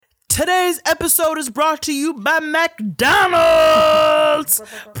Today's episode is brought to you by McDonald's,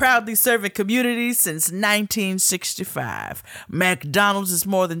 proudly serving communities since 1965. McDonald's is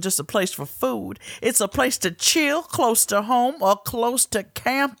more than just a place for food. It's a place to chill close to home or close to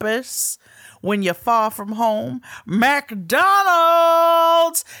campus. When you're far from home,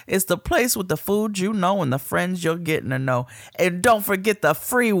 McDonald's is the place with the food you know and the friends you're getting to know. And don't forget the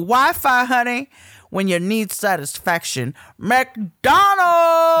free Wi-Fi, honey. When you need satisfaction,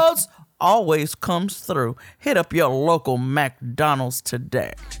 McDonald's always comes through. Hit up your local McDonald's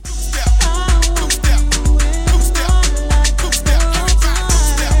today.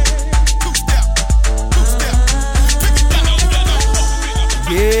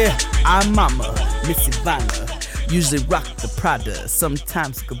 Yeah, I'm Mama, Miss Ivana. Usually rock the Prada,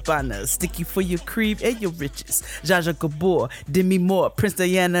 sometimes Gabbana. Sticky for your cream and your riches. Zsa Zsa Gabor, Demi Moore, Prince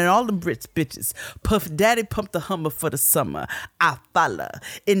Diana, and all them Brits bitches. Puff Daddy pumped the Hummer for the summer. I follow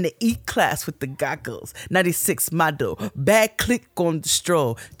in the E-class with the goggles. 96 model, bad click on the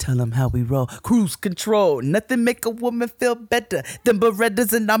stroll. Tell them how we roll. Cruise control. Nothing make a woman feel better than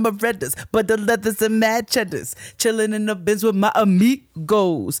Berettas and Amarettas, but the leathers and mad cheddars. Chilling in the Benz with my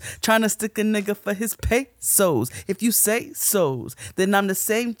amigos. Trying to stick a nigga for his pesos. If you say so's, then I'm the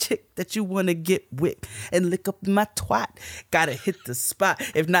same chick that you want to get with and lick up my twat. Gotta hit the spot.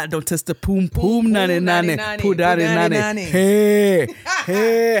 If not, don't test the poom poom 99. Poo 99. Hey,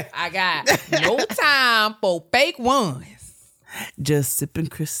 hey. I got no time for fake ones. Just sipping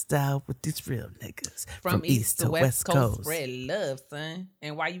Cristal with these real niggas from east to west coast. Spread love, son.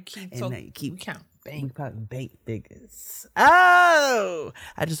 And why you keep talking? We count bank figures. Oh,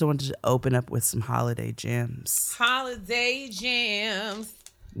 I just wanted to open up with some holiday gems. Holiday gems.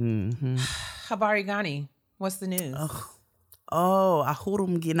 Mm-hmm. Habari Ghani, what's the news? Oh,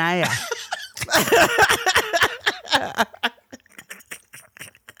 Ahurum Ginaya.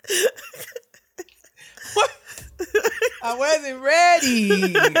 I wasn't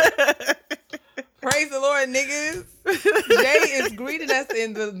ready. Praise the Lord, niggas. Jay is greeting us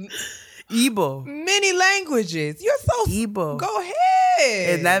in the Igbo. Many languages. You're so Igbo. Go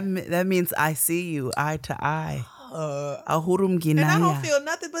ahead. And that means I see you eye to eye. Ahurum Ginaya. And I don't feel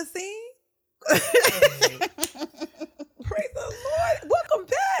nothing but sing. Praise the Lord. Welcome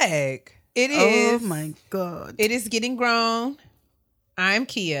back. It is. Oh my God. It is Getting Grown. I'm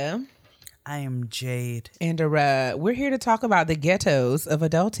Kia. I am Jade. And we're here to talk about the ghettos of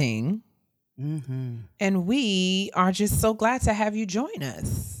adulting. Mm-hmm. And we are just so glad to have you join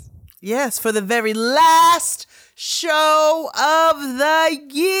us. Yes, for the very last show of the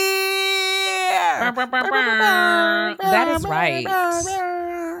year. That is right.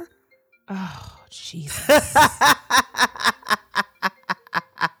 Oh, Jesus.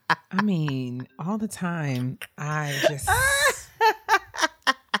 I mean, all the time, I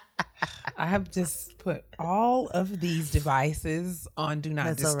have just put all of these devices on Do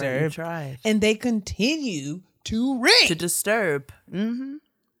Not Disturb. And they continue to ring. To disturb. Mm-hmm.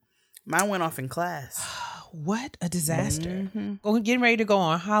 Mine went off in class. What a disaster. Mm-hmm. Getting ready to go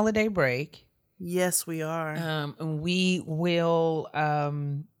on holiday break. Yes, we are. And we will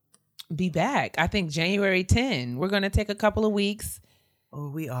be back. I think January 10. We're going to take a couple of weeks. Oh,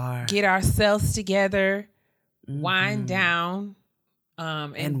 we are. Get ourselves together. Mm-hmm. Wind down.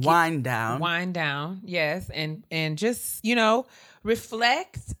 Wind down. Wind down, yes. And just,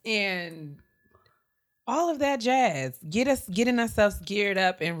 reflect and all of that jazz. Getting ourselves geared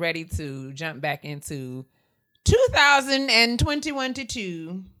up and ready to jump back into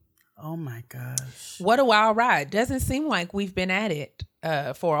 2021-22. Oh my gosh. What a wild ride. Doesn't seem like we've been at it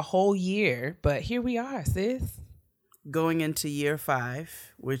for a whole year, but here we are, sis. Going into year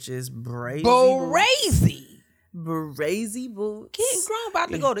 5, which is brazy. Brazy boots. Getting grown,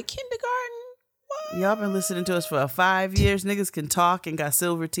 about to go to kindergarten. What? Y'all been listening to us for 5 years. Niggas can talk and got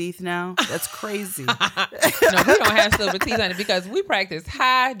silver teeth now. That's crazy. No, we don't have silver teeth on it because we practice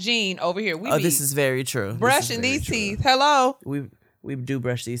hygiene over here. This is very true. Brushing these teeth. Hello. We do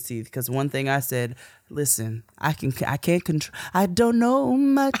brush these teeth because one thing I said, listen, I can't control. I don't know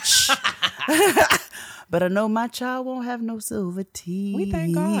much. But I know my child won't have no silver teeth. We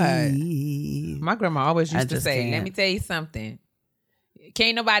thank God. My grandma always used to say, let me tell you something.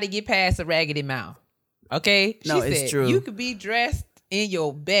 Can't nobody get past a raggedy mouth. Okay? She said, it's true. You could be dressed in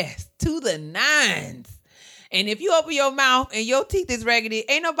your best to the nines. And if you open your mouth and your teeth is raggedy,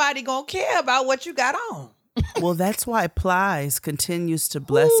 ain't nobody gonna care about what you got on. Well, that's why Plies continues to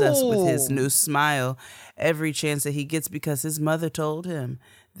bless us with his new smile every chance that he gets because his mother told him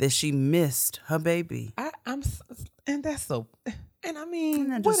that she missed her baby. And that's so, and I mean, Isn't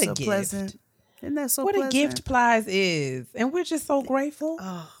that what just a so gift. pleasant? Isn't that so what pleasant? a gift Plies is. And we're just so grateful.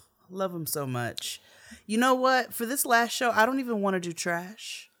 Oh, love him so much. You know what? For this last show, I don't even want to do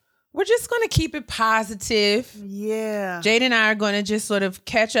trash. We're just going to keep it positive. Yeah. Jade and I are going to just sort of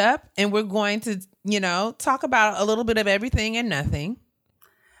catch up, and we're going to, talk about a little bit of everything and nothing.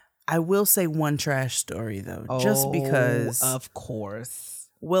 I will say one trash story, though, just because. Of course.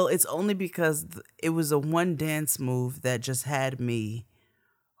 Well, it's only because it was a one dance move that just had me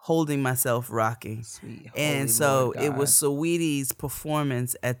holding myself rocking. Sweet. And so it was Saweetie's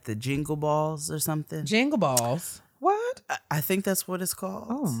performance at the Jingle Balls or something. Jingle Balls? What? I think that's what it's called.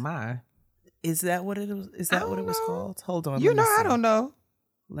 Oh, my. Is that what it was? Is that what it was called? Hold on. I don't know.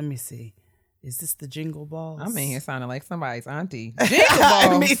 Let me see. Is this the Jingle Balls? I mean, it sounded like somebody's auntie. Jingle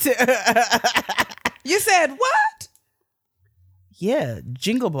Balls. Me too. You said what? Yeah,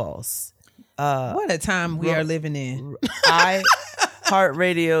 Jingle Balls. What a time we are living in.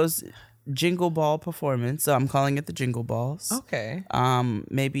 iHeartRadio's Jingle Ball performance. So I'm calling it the Jingle Balls. Okay.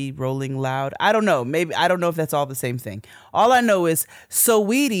 Maybe Rolling Loud. I don't know. Maybe I don't know if that's all the same thing. All I know is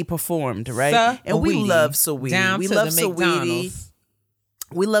Saweetie performed, right? And we love Saweetie. We love Saweetie.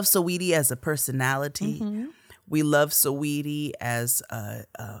 We love Saweetie as a personality. Mm-hmm. We love Saweetie as a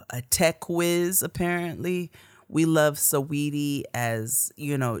tech whiz, apparently. We love Saweetie as,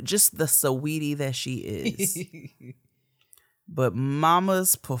 just the Saweetie that she is. But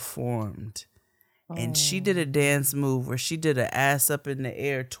Mama's performed. And she did a dance move where she did an ass up in the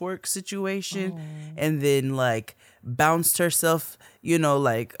air twerk situation. And then, bounced herself,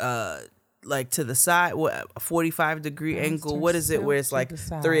 to the side, a 45-degree angle. What is it where it's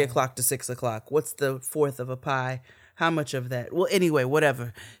 3 o'clock to 6 o'clock? What's the fourth of a pie? How much of that? Well, anyway,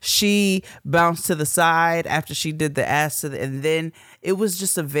 whatever. She bounced to the side after she did the ass and then it was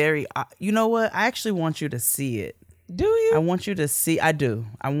just a very, you know what? I actually want you to see it. Do you? I want you to see. I do.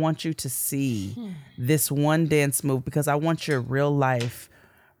 I want you to see this one dance move because I want your real life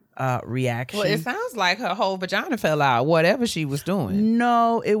reaction. Well, it sounds like her whole vagina fell out, whatever she was doing.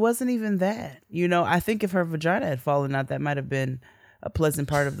 No, it wasn't even that. I think if her vagina had fallen out, that might have been a pleasant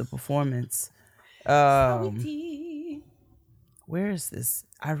part of the performance. Where is this?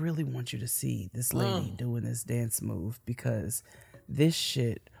 I really want you to see this lady doing this dance move because this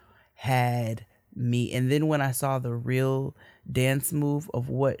shit had me. And then when I saw the real dance move of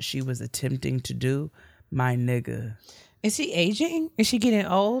what she was attempting to do, my nigga. Is she aging? Is she getting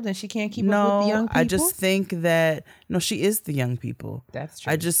old and she can't keep up with the young people? I just think that, she is the young people. That's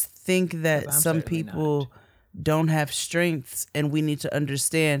true. I just think that some people don't have strengths and we need to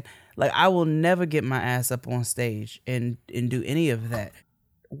understand. I will never get my ass up on stage and do any of that.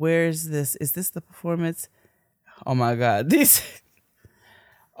 Where is this? Is this the performance? Oh my God.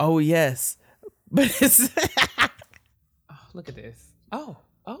 Oh yes. But it's look at this. Oh.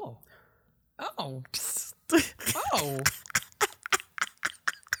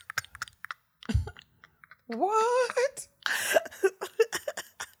 What?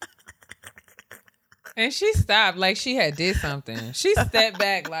 And she stopped like she had did something. She stepped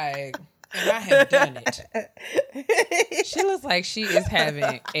back and I have done it. She looks like she is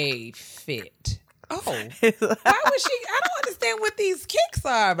having a fit. Oh, why would she? I don't understand what these kicks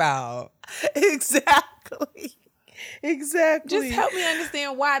are about. Exactly. Just help me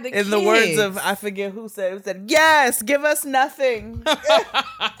understand why the In the words of, I forget who said it, said, yes, give us nothing.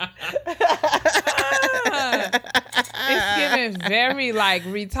 It's giving very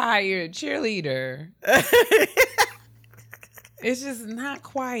retired cheerleader. It's just not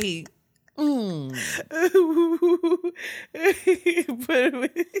quite.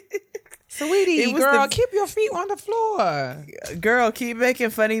 Sweetie, girl, keep your feet on the floor. Girl, keep making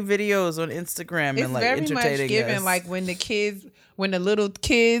funny videos on Instagram it's and very entertaining much given us. when the little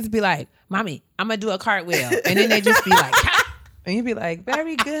kids be like, "Mommy, I'm gonna do a cartwheel," and then they just be like, and you be like,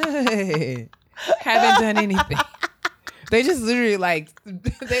 "Very good." Haven't done anything. They just literally they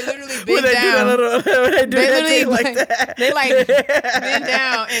literally bend down. They bend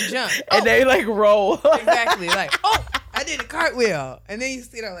down and jump. And they roll. Exactly. I did a cartwheel. And then you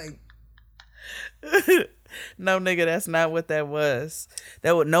see them no, nigga, that's not what that was.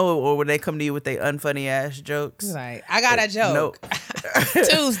 That would or when they come to you with their unfunny ass jokes. I got a joke. No.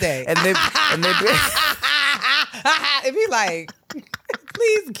 Tuesday. and they it'd be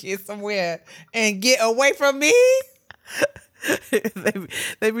please get somewhere and get away from me.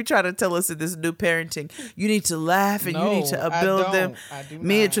 they be trying to tell us in this new parenting, you need to laugh and you need to upbuild them.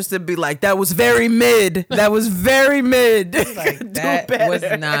 Me and Tristan be like, that was very mid. That was very mid. That was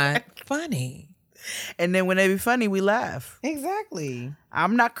not funny. And then when they be funny, we laugh. Exactly.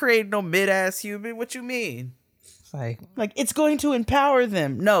 I'm not creating no mid-ass human. What you mean? Like it's going to empower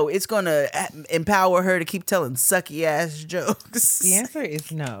them. No, it's going to empower her to keep telling sucky ass jokes. the answer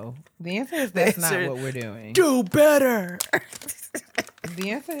is no. The answer is that's not what we're doing. Do better.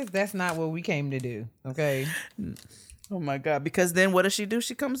 The answer is that's not what we came to do. Okay. Oh my God. Because then what does she do?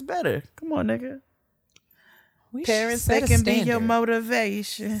 She comes better. Come on, nigga. We Parents set that a can be standard. your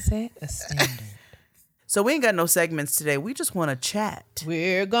motivation. Set a standard. So we ain't got no segments today. We just want to chat.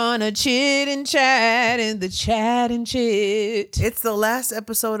 We're gonna chit and chat in the chat and chit. It's the last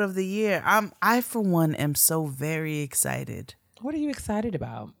episode of the year. I for one am so very excited. What are you excited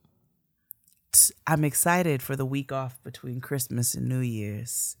about? I'm excited for the week off between Christmas and New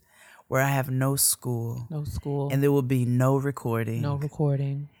Year's, where I have no school. No school. And there will be no recording. No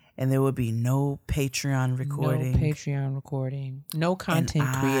recording. And there will be no Patreon recording. No Patreon recording. No content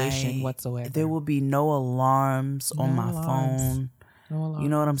creation whatsoever. There will be no alarms on my phone. No alarms. You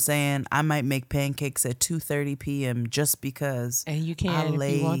know what I'm saying? I might make pancakes at 2:30 p.m. just because. And you can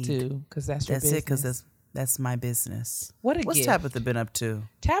if you want to, because that's your business. That's it, because that's my business. What a What's gift. Tabitha been up to?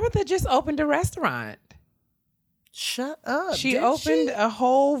 Tabitha just opened a restaurant. Shut up. She did opened a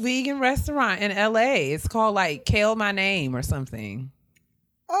whole vegan restaurant in LA. It's called like Kale My Name or something.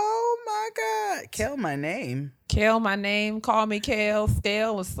 Oh my God. Kale my name. Kale My Name, Call Me Kale,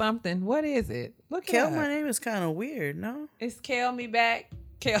 Stale or something. What is it? Look Kale it up. my name is kind of weird, no? It's Kale Me Back.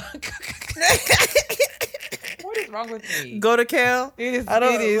 Kale. What is wrong with me? Go to Kale. It is. I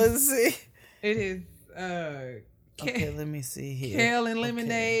don't. It is. Let's see. It is. Okay, let me see here. Kale and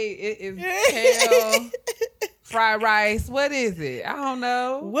lemonade. It is kale. Fried rice. What is it? I don't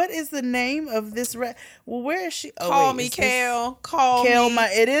know. What is the name of this? Well, where is she? Oh, Call me Kale. Call Kale me.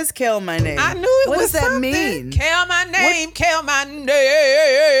 It is Kale my name. I knew it what was does that something. mean? Kale my name. Kale my name.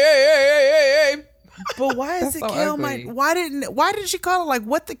 But why is it so Kale ugly. Why did she call it like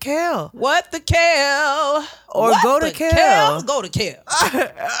what the Kale? What the Kale? Or what go to the Kale. Go to Kale.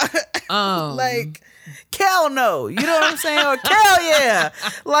 Like Kale no. You know what I'm saying? Or Kale yeah.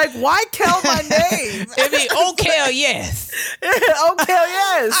 Like why Kale my name? It'd be oh Kale yes. Oh Kale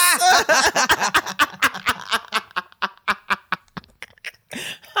yes.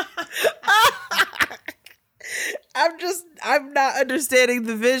 I'm not understanding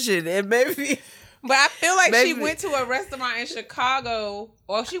the vision. And maybe But I feel like she went to a restaurant in Chicago,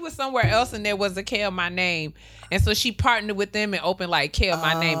 or she was somewhere else, and there was a Kale My Name, and so she partnered with them and opened like Kale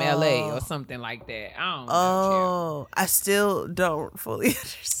My Name LA or something like that. I don't know. Oh, I still don't fully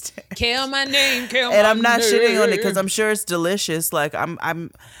understand. Kale My Name, Kale My And I'm not name. shitting on it because I'm sure it's delicious. Like I'm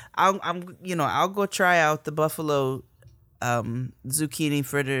I'll go try out the buffalo zucchini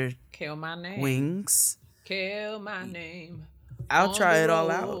fritter Kale My Name. wings. Kale My Name. I'll try it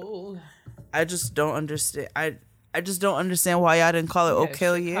all out. road. I just don't understand. I just don't understand why y'all didn't call it Yes,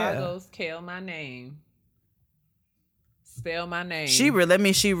 Kale yeah. Chicago's Kale My Name. Spell my name. She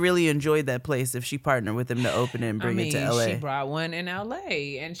really enjoyed that place if she partnered with them to open it and bring it to LA. She brought one in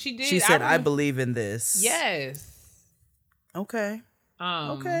LA, and she did. She said, "I believe in this." Yes. Okay.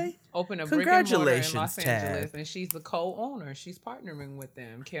 Okay. Open a brick and mortar in Congratulations, Los Tab. Angeles, and she's the co-owner. She's partnering with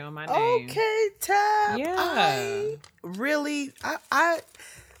them. Kale My Name. Okay, Tab. Yeah. I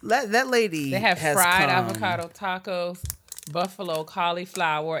that lady. They have has fried come. avocado tacos, buffalo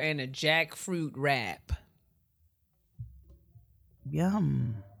cauliflower, and a jackfruit wrap.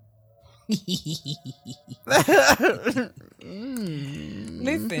 Yum.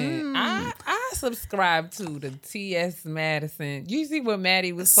 Listen, I subscribe to the T.S. Madison. You see what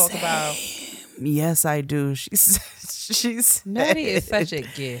Maddie was talking about? Yes, I do. She's Maddie is such a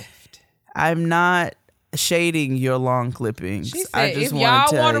gift. I'm not shading your long clippings. She said, I just if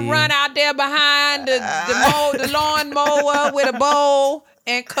y'all want to run out there behind the lawn mower with a bowl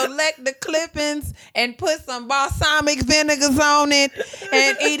and collect the clippings and put some balsamic vinegars on it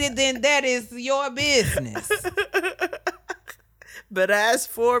and eat it, then that is your business. But as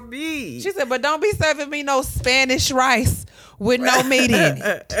for me, She said, but don't be serving me no Spanish rice with no meat in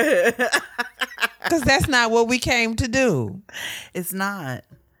it. Because that's not what we came to do. it's not.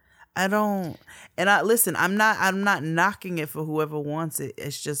 I don't. And listen. I'm not knocking it for whoever wants it.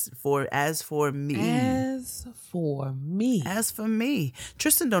 It's just as for me. As for me. As for me,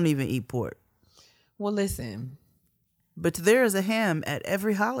 Tristan don't even eat pork. Well, listen. But there is a ham at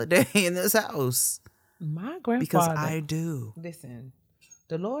every holiday in this house My grandfather. because I do. Listen,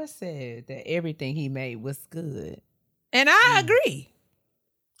 the Lord said that everything he made was good. And I agree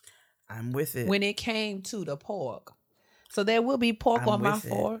I'm with it. when it came to the pork. So there will be pork I'm on my with it.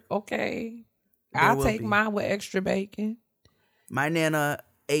 fork. Okay. There I'll will take be. mine with extra bacon. My Nana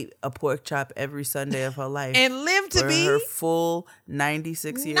ate a pork chop every Sunday of her life. And live to for be her full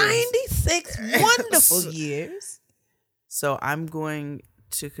 96 years. 96 wonderful years. So I'm going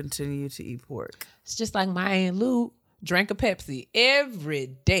to continue to eat pork. It's just like my Aunt Lou drank a Pepsi every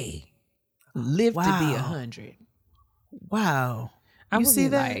day. Lived to be 100. Wow. I You would see be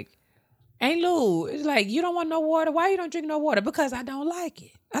that? like, Aunt Lou, it's like, you don't want no water? Why you don't drink no water? Because I don't like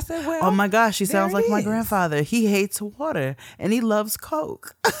it. I said, well, Oh my gosh, she there sounds it like my is. grandfather. He hates water and he loves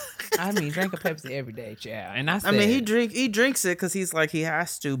Coke. I mean, drink a Pepsi every day, child. And I said, I mean, he drinks it because he's like he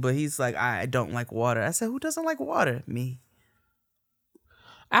has to, but he's like, I don't like water. I said, who doesn't like water? Me.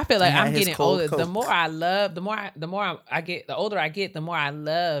 I feel like He had I'm his getting cold older. The Coke. more I love, the more I get, the older I get, the more I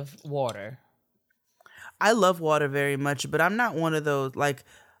love water. I love water very much, but I'm not one of those like.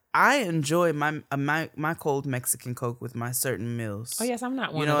 I enjoy my cold Mexican Coke with my certain meals. Oh yes, I'm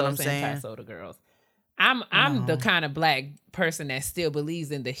not one You know of what those I'm saying? anti-soda girls. I'm the kind of black person that still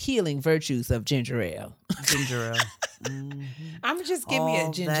believes in the healing virtues of ginger ale. Ginger ale. I'm just give me a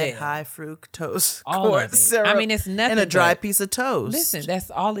All ginger that ale. high fructose All corn of it. syrup. I mean, it's nothing and a dry but- piece of toast. Listen,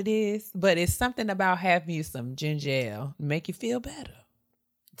 that's all it is. But it's something about having you some ginger ale make you feel better.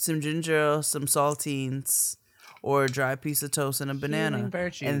 Some ginger ale, some saltines, or a dry piece of toast and a banana. Healing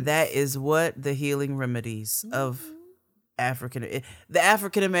virtues. And that is what the healing remedies of the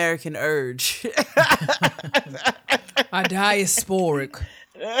African American urge. A diasporic.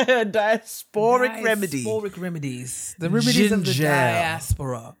 Diasporic remedy. Diasporic remedies. The remedies of the Ginger ale.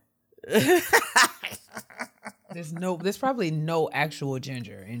 diaspora. There's probably no actual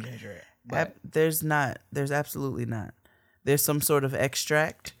ginger in ginger ale. But There's absolutely not. There's some sort of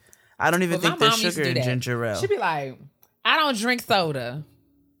extract. I don't even But my think there's mom used to sugar do in that. ginger ale. She'd be like, I don't drink soda.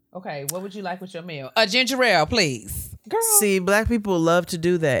 Okay, what would you like with your meal? A ginger ale, please. Girl. See, black people love to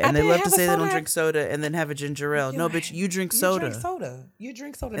do that, I and they did love to have a say they don't soda. drink soda and then have a ginger ale. No, bitch, you drink soda. You drink soda. You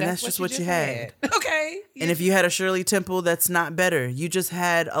drink soda. And that's just what you had. Okay. And if you had a Shirley Temple, that's not better. You just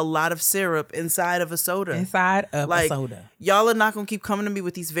had a lot of syrup inside of a soda. Inside of Like, a soda. y'all are not going to keep coming to me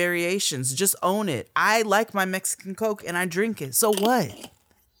with these variations. Just own it. I like my Mexican Coke and I drink it. So what?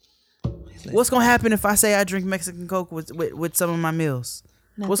 What's going to happen if I say I drink Mexican Coke with some of my meals?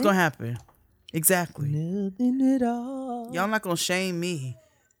 What's going to happen? Exactly. Nothing at all. Y'all not going to shame me.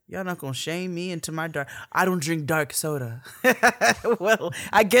 Y'all not going to shame me into my dark. I don't drink dark soda. Well,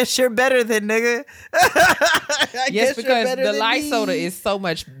 I guess you're better than nigga. Yes, because the light soda is so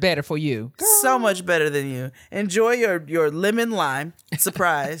much better for you. so much better than you. Enjoy your lemon lime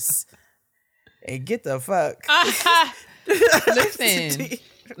surprise. And get the fuck. Listen,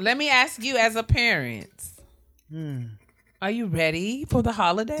 let me ask you as a parent. Are you ready for the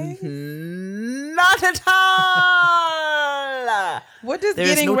holiday? Not at all. What does There's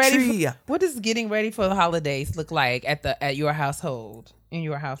getting no ready? tree. What does getting ready for the holidays look like at your household? In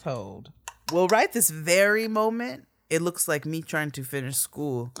your household? Well, right this very moment, it looks like me trying to finish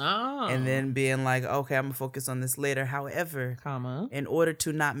school Oh, and then being like, okay, I'm gonna focus on this later. However, comma. in order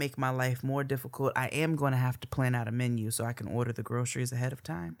to not make my life more difficult, I am going to have to plan out a menu so I can order the groceries ahead of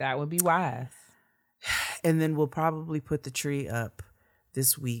time. That would be wise. And then we'll probably put the tree up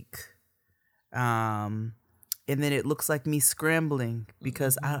this week. And then it looks like me scrambling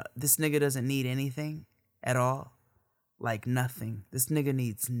because this nigga doesn't need anything at all. Like nothing. This nigga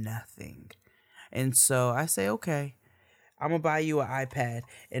needs nothing. And so I say, okay, I'm going to buy you an iPad.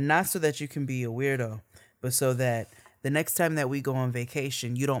 And not so that you can be a weirdo, but so that the next time that we go on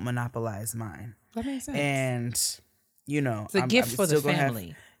vacation, you don't monopolize mine. That makes sense. And, you know, It's a gift for the still gonna have-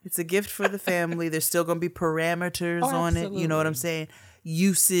 family. it's a gift for the family. There's still going to be parameters on it. You know what I'm saying?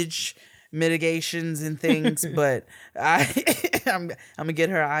 Usage mitigations and things. But I'm going to get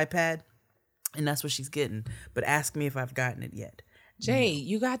her an iPad, and that's what she's getting. But ask me if I've gotten it yet. Jay,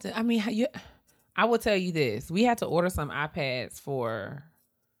 you got to. I mean, I will tell you this: we had to order some iPads for.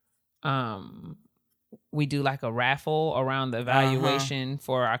 We do like a raffle around the evaluation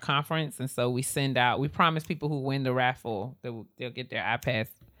for our conference, and so we send out. We promise people who win the raffle that they'll get their iPads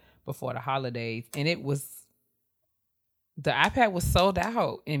before the holidays, and the iPad was sold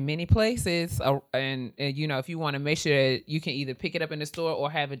out in many places. And you know, if you want to make sure that you can either pick it up in the store or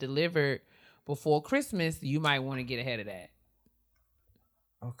have it delivered before Christmas, you might want to get ahead of that.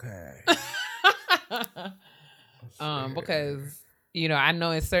 Okay. Because you know, I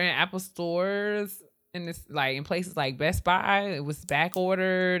know in certain Apple stores in this, like in places like Best Buy, it was back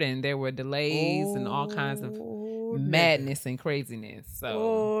ordered and there were delays and all kinds of madness and craziness. So,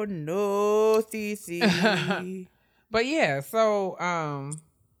 Oh, no, Thesey. but yeah, so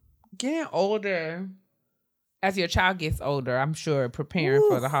getting older, as your child gets older, I'm sure preparing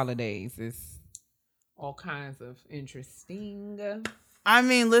for the holidays is all kinds of interesting. I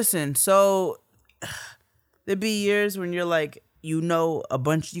mean, listen, so there'd be years when you're like you know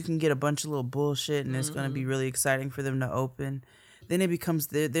you can get a bunch of little bullshit and it's going to be really exciting for them to open. Then it becomes,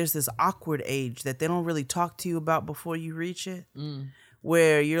 there's this awkward age that they don't really talk to you about before you reach it,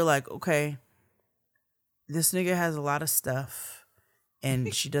 where you're like, okay, this nigga has a lot of stuff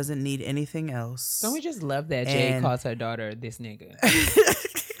and she doesn't need anything else. Don't we just love that Jade calls her daughter this nigga?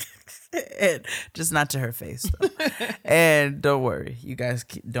 And just not to her face, though. And don't worry, you guys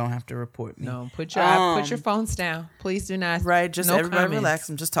don't have to report me. No, put your phones down. Please do not. Right, just no everybody comments. relax.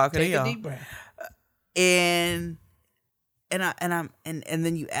 I'm just talking Take to y'all. a deep breath. And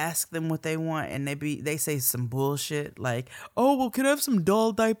then you ask them what they want, and they say some bullshit like, "Oh, well, can I have some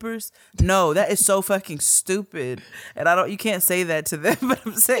doll diapers?" No, that is so fucking stupid, and you can't say that to them, but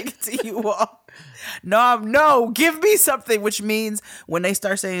I'm saying it to you all. No, give me something, which means when they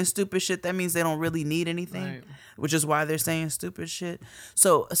start saying stupid shit, that means they don't really need anything, right. Which is why they're saying stupid shit.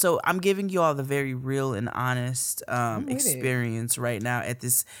 So I'm giving you all the very real and honest experience right now at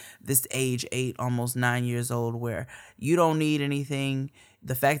this age, 8, almost 9 years old, where you don't need anything.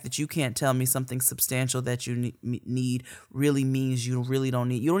 The fact that you can't tell me something substantial that you need really means you really don't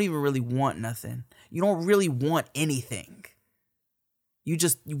need. You don't even really want nothing. You don't really want anything. You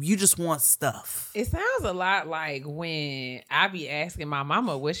just want stuff. It sounds a lot like when I be asking my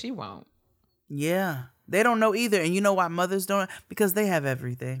mama what she want. Yeah. They don't know either. And you know why mothers don't? Because they have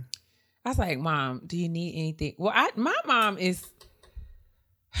everything. I was like, Mom, do you need anything? Well, my mom is...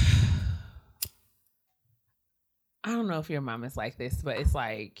 I don't know if your mom is like this, but it's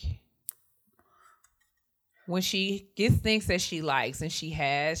like... when she gets things that she likes and she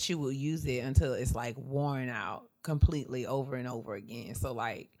will use it until it's like worn out completely over and over again. So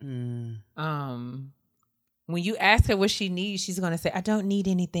like, when you ask her what she needs, she's going to say, I don't need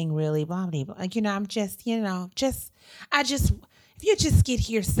anything really, blah, blah, blah. Like, I'm just, if you just get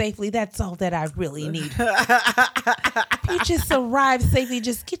here safely, that's all that I really need. If you just arrive safely,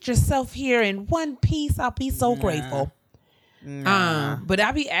 just get yourself here in one piece, I'll be so grateful. But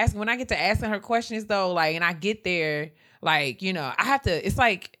I be asking, when I get to asking her questions though, like, and I get there, like, I have to, it's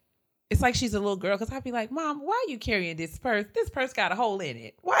like she's a little girl, because I'd be like, Mom, why are you carrying this purse? This purse got a hole in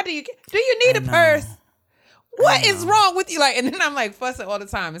it. Why do you need a purse? What is wrong with you? Like, and then I'm like fussing all the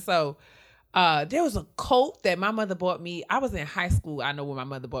time. And so there was a coat that my mother bought me. I was in high school. I know when my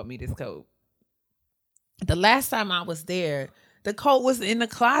mother bought me this coat. The last time I was there, the coat was in the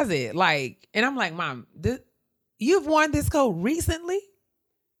closet. Like, and I'm like, Mom, you've worn this coat recently?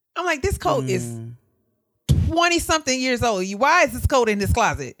 I'm like, this coat is 20-something years old. Why is this coat in this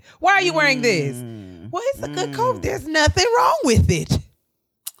closet? Why are you wearing this? Well, it's a good coat. There's nothing wrong with it.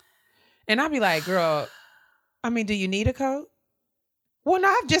 And I'll be like, girl, do you need a coat? Well, no,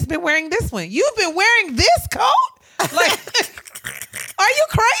 I've just been wearing this one. You've been wearing this coat? Like, are you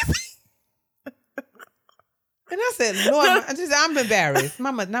crazy? And I said, Lord, I'm embarrassed.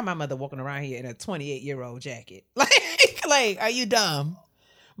 Not my mother walking around here in a 28-year-old jacket. Like, are you dumb?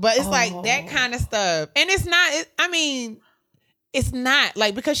 But it's like that kind of stuff. And it's not, it's not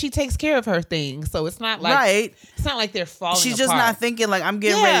like, because she takes care of her things. So it's not like, right. It's not like they're falling She's apart. just not thinking like, I'm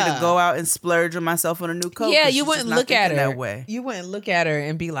getting ready to go out and splurge on myself on a new coat. Yeah, you wouldn't look at her that way. You wouldn't look at her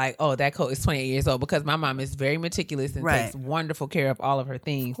and be like, oh, that coat is 28 years old, because my mom is very meticulous and takes wonderful care of all of her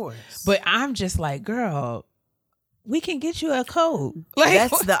things. Of course. But I'm just like, girl, we can get you a coat. Like,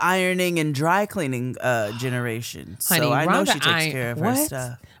 that's the ironing and dry cleaning generation. Honey, so I know she takes care of her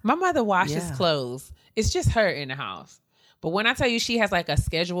stuff. My mother washes clothes. It's just her in the house. But when I tell you she has like a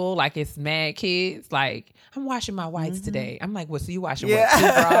schedule, like it's mad kids, like, I'm washing my whites today. I'm like, what, so you washing what, 2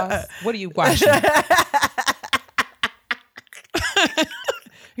 bras? What are you washing? I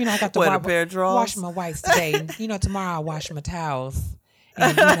got to a pair of drawers? Wash my whites today. And, tomorrow I'll wash my towels.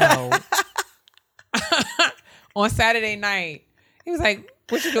 And, on Saturday night, he was like,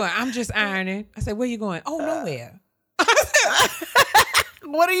 what you doing? I'm just ironing. I said, where you going? Oh, nowhere.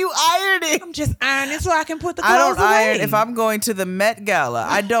 What are you ironing? I'm just ironing so I can put the clothes I don't away. iron if I'm going to the Met Gala.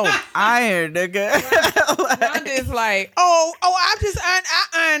 I don't iron, nigga. Rhonda is like, I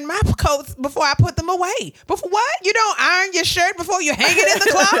iron my coats before I put them away. Before what? You don't iron your shirt before you hang it in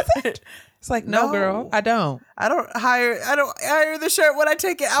the closet? It's like, no, girl, I don't. I don't iron the shirt when I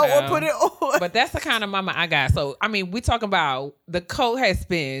take it out or put it on. But that's the kind of mama I got. So, we talking about the coat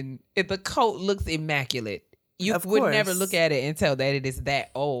if the coat looks immaculate, you would never look at it and tell that it is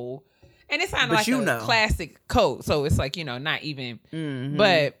that old. And it's kind of like a classic coat. So it's like, not even. Mm-hmm.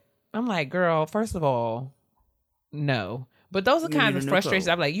 But I'm like, girl, first of all, no. But those are kind of frustrations.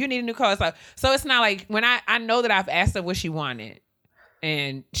 I'm like, you need a new coat. So it's not like when I know that I've asked her what she wanted.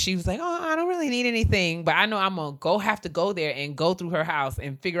 And she was like, oh, I don't really need anything. But I know I'm going to have to go there and go through her house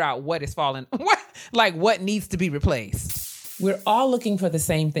and figure out what is falling, what needs to be replaced. We're all looking for the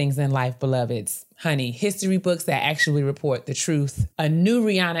same things in life, beloveds. Honey, history books that actually report the truth, a new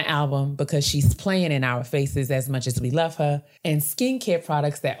Rihanna album because she's playing in our faces as much as we love her, and skincare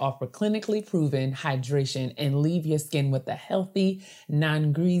products that offer clinically proven hydration and leave your skin with a healthy,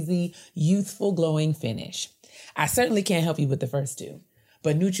 non-greasy, youthful, glowing finish. I certainly can't help you with the first two.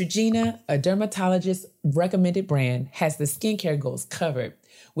 But Neutrogena, a dermatologist recommended brand, has the skincare goals covered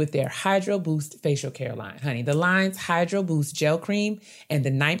with their Hydro Boost facial care line. Honey, the line's Hydro Boost gel cream and the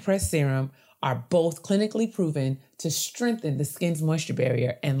Night Press serum are both clinically proven to strengthen the skin's moisture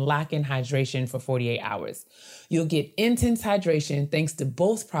barrier and lock in hydration for 48 hours. You'll get intense hydration thanks to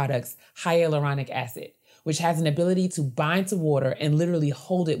both products' hyaluronic acid, which has an ability to bind to water and literally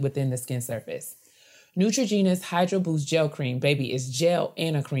hold it within the skin surface. Neutrogena's Hydro Boost Gel Cream, baby, is gel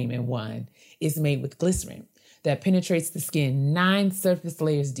and a cream in one. It's made with glycerin that penetrates the skin 9 surface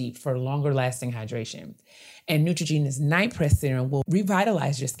layers deep for longer lasting hydration. And Neutrogena's Night Press Serum will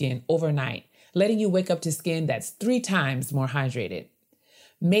revitalize your skin overnight, letting you wake up to skin that's 3 times more hydrated.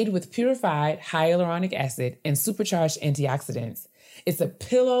 Made with purified hyaluronic acid and supercharged antioxidants, it's a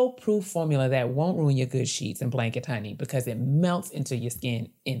pillow-proof formula that won't ruin your good sheets and blanket, honey, because it melts into your skin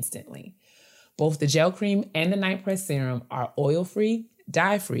instantly. Both the gel cream and the Night Press Serum are oil-free,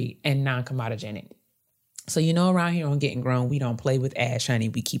 dye-free, and non-comedogenic. So you know around here on Getting Grown, we don't play with ash, honey.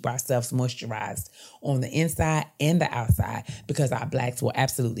 We keep ourselves moisturized on the inside and the outside because our blacks will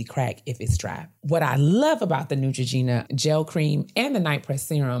absolutely crack if it's dry. What I love about the Neutrogena gel cream and the Night Press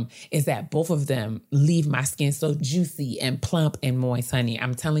Serum is that both of them leave my skin so juicy and plump and moist, honey.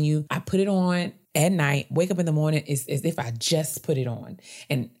 I'm telling you, I put it on at night, wake up in the morning, it's as if I just put it on.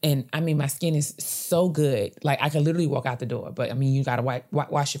 And I mean, my skin is so good. Like I could literally walk out the door, but I mean, you got to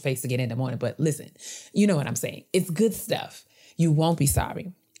wash your face to get in the morning. But listen, you know what I'm saying. It's good stuff. You won't be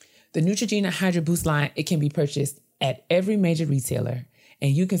sorry. The Neutrogena Hydro Boost line, it can be purchased at every major retailer.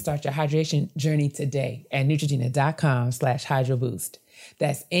 And you can start your hydration journey today at Neutrogena.com/Hydro Boost.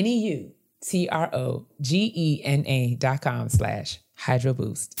 That's NEUTROGENA.com/Hydro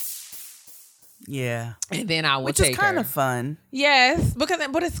Boost. Yeah. And then I will Which take is kind her. of fun. Yes, but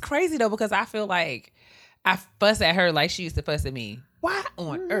it's crazy though, because I feel like I fuss at her like she used to fuss at me. Why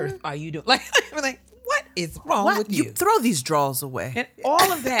on earth are you doing like what is wrong with you? You throw these drawers away. And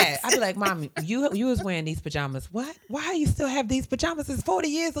all of that. I'd be like, Mom, you was wearing these pajamas. What? Why you still have these pajamas? It's 40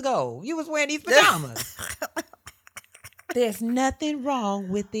 years ago. You was wearing these pajamas. There's nothing wrong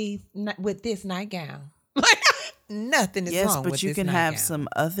with this nightgown. Nothing is wrong with this nightgown. Yes, but you can have some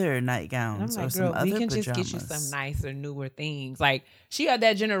other nightgowns or some other we can pajamas. just get you some nicer, newer things. Like, she had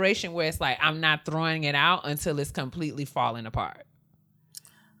that generation where it's like, I'm not throwing it out until it's completely falling apart.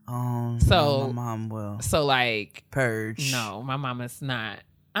 So my mom will. So like purge. No, my mama's not.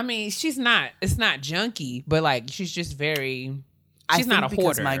 I mean, she's not. It's not junky, but like she's just very. She's not a hoarder.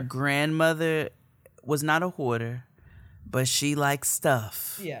 Because my grandmother was not a hoarder, but she liked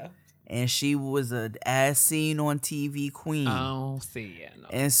stuff. Yeah. And she was a as seen on TV queen. Oh, see, yeah, no.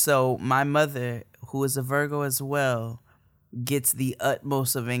 And so my mother, who is a Virgo as well, gets the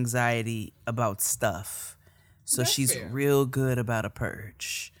utmost of anxiety about stuff. So That's she's fair. real good about a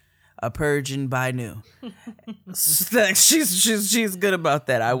purge. A purging by new. she's good about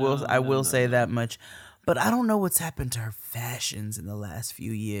that. I will say that much. But I don't know what's happened to her fashions in the last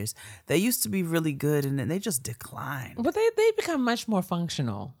few years. They used to be really good and then they just declined. But they become much more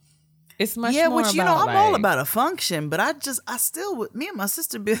functional. It's much more which, you know, about, I'm all about a function, but I still, me and my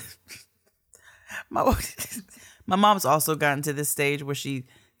sister, my mom's also gotten to this stage where she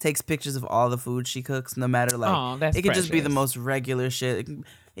takes pictures of all the food she cooks, no matter that's it could just be the precious. most regular shit.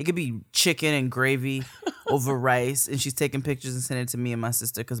 It could be chicken and gravy over rice, and she's taking pictures and sending it to me and my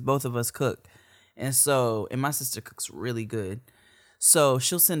sister because both of us cook. And my sister cooks really good. So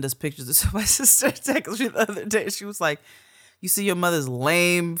she'll send us pictures. So my sister texted me the other day. She was like, you see your mother's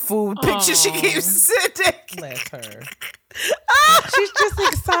lame food picture she keeps sending. Bless her. She's just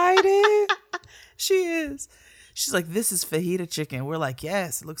excited. She is. She's like, this is fajita chicken. We're like,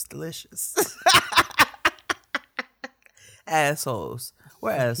 yes, it looks delicious. Assholes.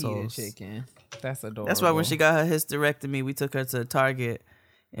 We're assholes. Chicken. That's adorable. That's why when she got her hysterectomy, we took her to Target.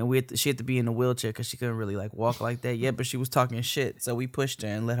 And she had to be in a wheelchair because she couldn't really walk like that yet. But she was talking shit. So we pushed her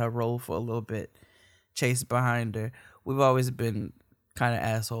and let her roll for a little bit. Chased behind her. We've always been kind of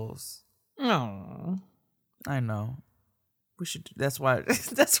assholes. Oh, I know. We should. That's why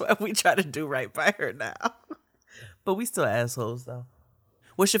we try to do right by her now. But we still assholes though.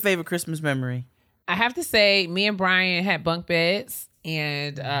 What's your favorite Christmas memory? I have to say, me and Brian had bunk beds,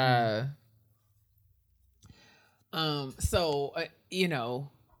 and you know,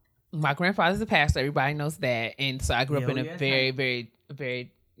 my grandfather's a pastor. Everybody knows that. And so I grew up in a very, very,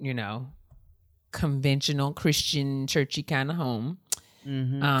 very, conventional Christian churchy kind of home.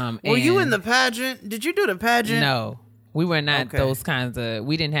 Mm-hmm. Were you in the pageant? Did you do the pageant? No, we were not those kinds of.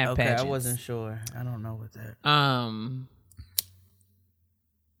 We didn't have pageants. I wasn't sure. I don't know what that.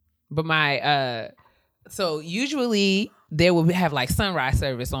 But my so usually they would have like sunrise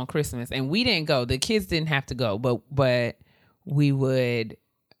service on Christmas, and we didn't go. The kids didn't have to go, but we would.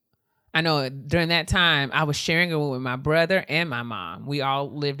 I know during that time, I was sharing it with my brother and my mom. We all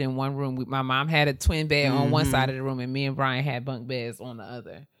lived in one room. My mom had a twin bed on one side of the room, and me and Brian had bunk beds on the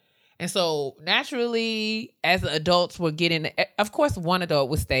other. And so naturally, as the adults were getting, of course, one adult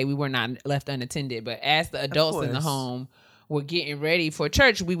would stay. We were not left unattended. But as the adults in the home were getting ready for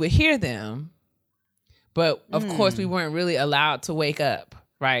church, we would hear them. But of course, we weren't really allowed to wake up.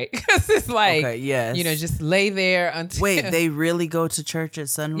 Right, because it's like, just lay there until. Wait, they really go to church at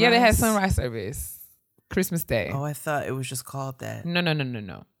sunrise? Yeah, they had sunrise service, Christmas Day. Oh, I thought it was just called that.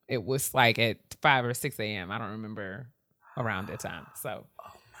 No. It was like at 5 or 6 a.m. I don't remember around that time. So,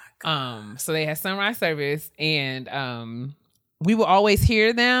 oh my God. So they had sunrise service, and we would always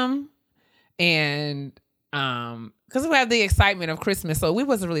hear them, and because we have the excitement of Christmas, so we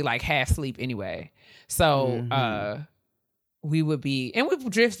wasn't really like half sleep anyway. So. We would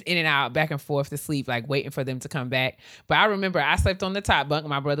drift in and out, back and forth to sleep, like waiting for them to come back. But I remember I slept on the top bunk,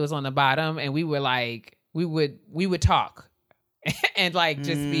 my brother was on the bottom, and we were like, we would talk and like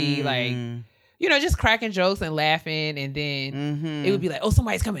just be like, just cracking jokes and laughing, and then it would be like, oh,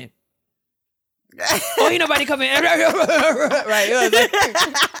 somebody's coming. Oh, ain't nobody coming. Right?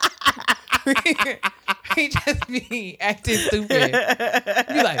 He just be acting stupid.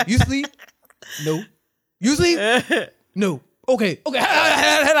 Be like, you sleep? No. You sleep? No. Okay.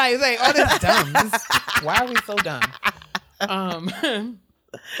 Like all this dumb. Why are we so dumb?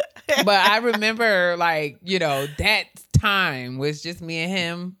 But I remember like, that time was just me and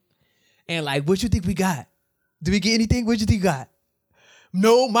him, and like, what you think we got? Did we get anything? What you think we got?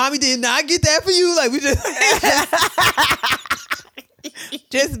 No, mommy did not get that for you. Like we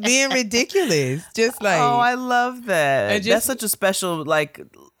just being ridiculous. Just like, oh, I love that. That's such a special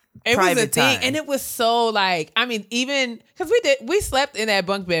it was a thing, time. and it was so like, I mean, even because we slept in that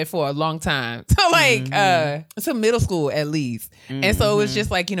bunk bed for a long time, so like to middle school at least, and so it was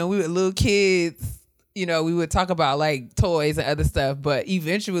just like, we were little kids, we would talk about like toys and other stuff, but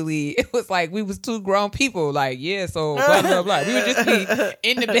eventually it was like we was two grown people, like so blah blah blah. We would just be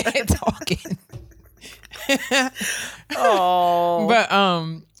in the bed talking. Oh, but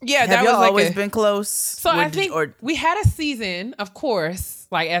have that y'all was like always been close? So I think we had a season, of course.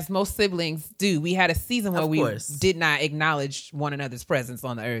 Like as most siblings do, we had a season where we did not acknowledge one another's presence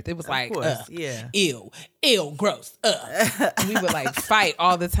on the earth. It was like, ew, gross, and we would like fight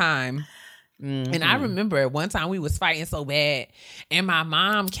all the time. And I remember one time we was fighting so bad, and my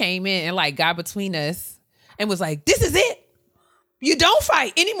mom came in and like got between us and was like, "This is it. You don't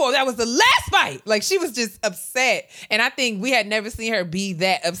fight anymore. That was the last fight." Like she was just upset, and I think we had never seen her be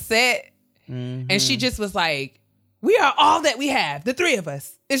that upset. And she just was like, we are all that we have, the three of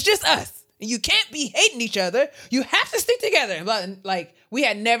us. It's just us. And you can't be hating each other. You have to stick together. But like, we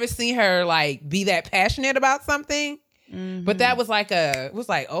had never seen her like be that passionate about something. But that was like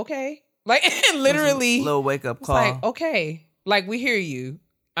okay. Like literally a little wake up call. Like, okay. Like we hear you.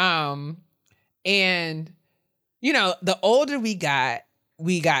 And the older we got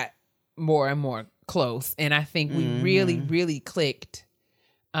more and more close. And I think we really, really clicked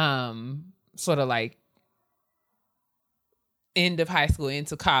sort of like end of high school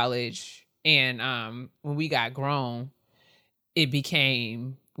into college, and when we got grown, it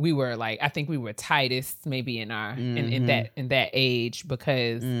became, we were like, I think we were tightest maybe in our in that age,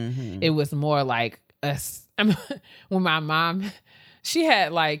 because it was more like us. I mean, when my mom, she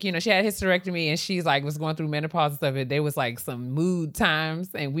had like, she had hysterectomy, and she's like was going through menopause and stuff, and there was like some mood times,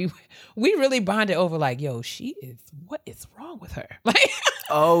 and we really bonded over like, yo, what is wrong with her? Like,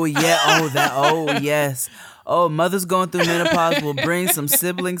 oh yeah, yes. Oh, mother's going through menopause will bring some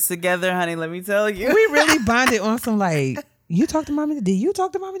siblings together, honey. Let me tell you. We really bonded on some like, you talked to mommy today? You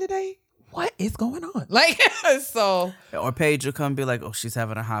talked to mommy today? What is going on? Like, so. Or Paige will come and be like, oh, she's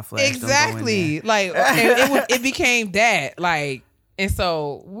having a hot flash. Exactly. Like, it became that. Like, and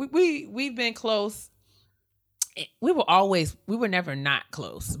so we've been close. We were never not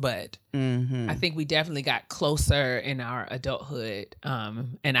close, but I think we definitely got closer in our adulthood.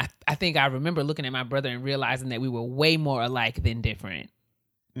 And I think I remember looking at my brother and realizing that we were way more alike than different.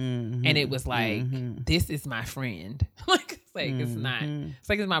 And it was like, this is my friend. Like, like, it's not. It's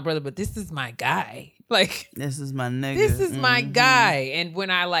like, it's my brother, but this is my guy. Like, this is my nigga. This is my guy. And when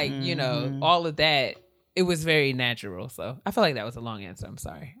I all of that, it was very natural. So I feel like that was a long answer. I'm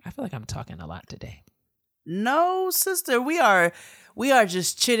sorry. I feel like I'm talking a lot today. No, sister, we are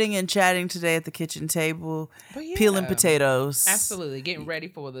just chitting and chatting today at the kitchen table, peeling potatoes. Absolutely, getting ready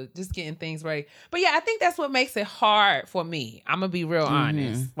for just getting things ready. But yeah, I think that's what makes it hard for me. I'm gonna be real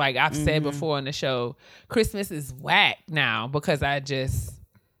honest. Like I've said before on the show, Christmas is whack now because I just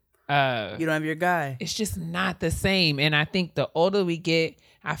you don't have your guy. It's just not the same. And I think the older we get,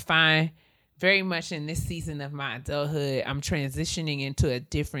 I find very much in this season of my adulthood, I'm transitioning into a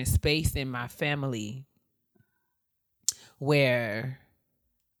different space in my family, where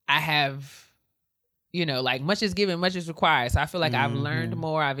I have, like much is given, much is required. So I feel like I've learned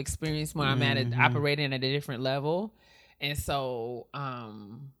more, I've experienced more, I'm operating at a different level. And so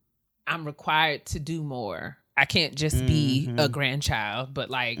I'm required to do more. I can't just be a grandchild, but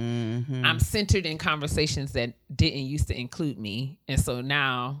like I'm centered in conversations that didn't used to include me. And so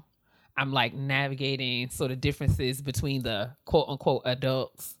now I'm like navigating sort of differences between the quote unquote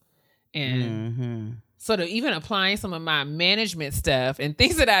adults and sort of even applying some of my management stuff and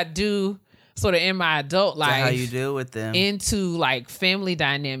things that I do sort of in my adult life. How you deal with them. Into like family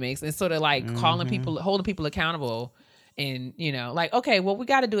dynamics and sort of like calling people, holding people accountable. And, like, okay, well, we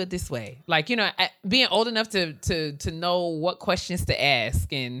got to do it this way. Like, being old enough to know what questions to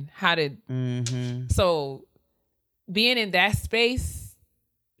ask and how to. So being in that space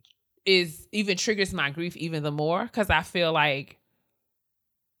even triggers my grief even the more because I feel like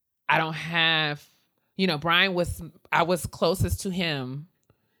I don't have, Brian I was closest to him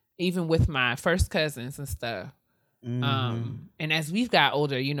even with my first cousins and stuff. And as we've got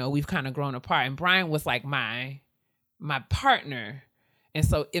older, we've kind of grown apart. And Brian was like my partner. And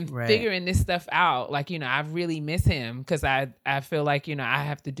so in figuring this stuff out, like, I really miss him because I feel like, I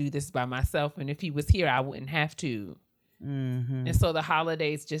have to do this by myself. And if he was here, I wouldn't have to. And so the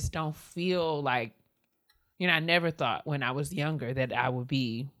holidays just don't feel like, I never thought when I was younger that I would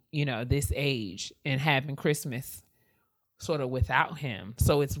be, this age and having Christmas sort of without him.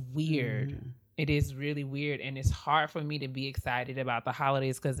 So it's weird. It is really weird. And it's hard for me to be excited about the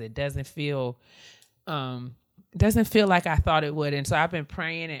holidays because it doesn't feel like I thought it would. And so I've been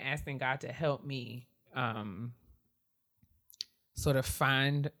praying and asking God to help me sort of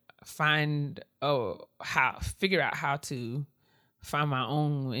figure out how to find my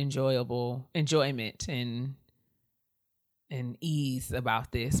own enjoyment and ease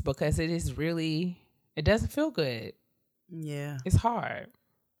about this because it doesn't feel good. Yeah. It's hard.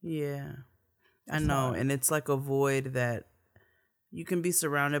 Yeah. I know. And it's like a void that you can be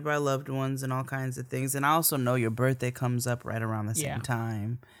surrounded by loved ones and all kinds of things. And I also know your birthday comes up right around the same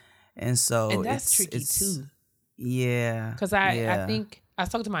time. And so and that's tricky too. Yeah. Because I think I was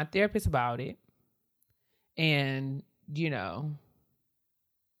talking to my therapist about it. And,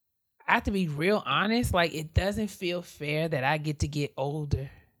 I have to be real honest. Like, it doesn't feel fair that I get to get older.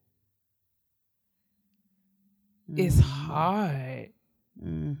 It's hard.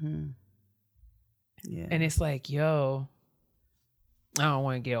 Yeah. And it's like, yo, I don't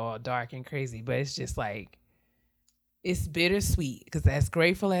want to get all dark and crazy, but it's just like, it's bittersweet because as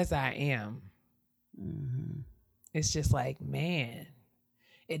grateful as I am, it's just like, man,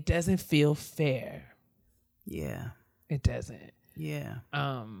 it doesn't feel fair. Yeah. It doesn't. Yeah.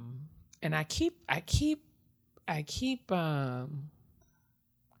 And I keep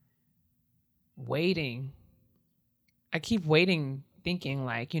waiting. I keep waiting, thinking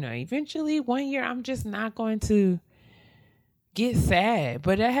like, eventually one year I'm just not going to get sad,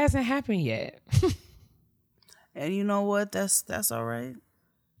 but that hasn't happened yet. And you know what? That's all right.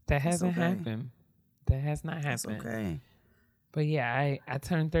 That hasn't happened. That has not happened. That's okay. But yeah, I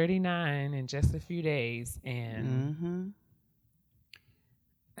turned 39 in just a few days, and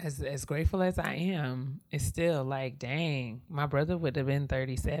as grateful as I am, it's still like, dang, my brother would have been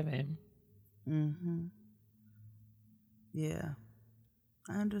 37. Yeah,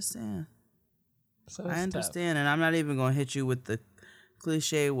 I understand. So I understand, and I'm not even gonna hit you with the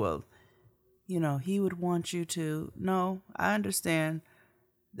cliche. Well, he would want you to. No, I understand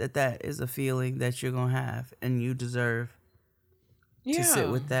that is a feeling that you're gonna have, and you deserve to sit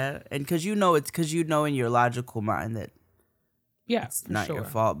with that, and because in your logical mind that it's not your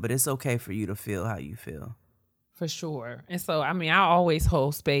fault, but it's okay for you to feel how you feel. For sure. And so, I always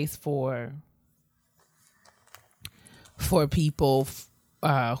hold space for people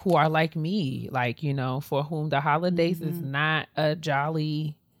who are like me, like, for whom the holidays is not a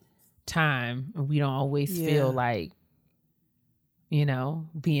jolly time. We don't always feel like,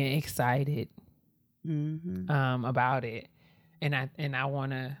 being excited about it. I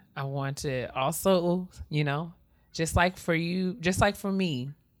want to also, just like for you, just like for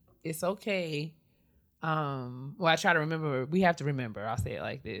me, it's okay. Well, I try to remember, we have to remember, I'll say it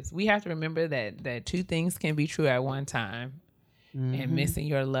like this. We have to remember that two things can be true at one time. Mm-hmm. And missing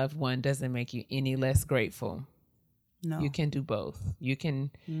your loved one doesn't make you any less grateful. No. You can do both. You can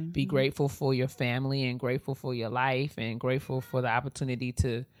be grateful for your family and grateful for your life and grateful for the opportunity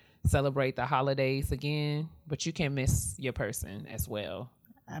to celebrate the holidays again, but you can miss your person as well.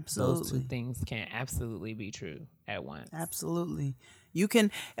 Absolutely. Those two things can absolutely be true at once. Absolutely. You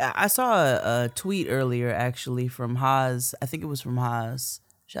can. I saw a tweet earlier, actually, from Haas. I think it was from Haas.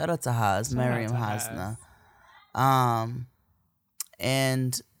 Shout out to Haas, Miriam Hasna.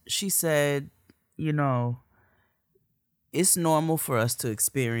 And she said, it's normal for us to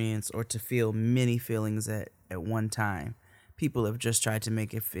experience or to feel many feelings at one time. People have just tried to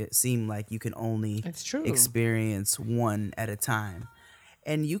make it seem like you can only experience one at a time.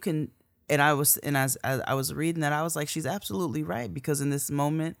 And you can, and as I was reading that, I was like, she's absolutely right, because in this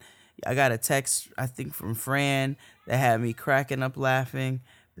moment, I got a text, I think from Fran, that had me cracking up laughing,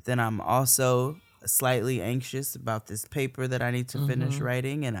 but then I'm also slightly anxious about this paper that I need to finish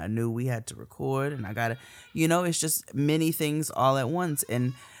writing, and I knew we had to record, and I gotta, it's just many things all at once.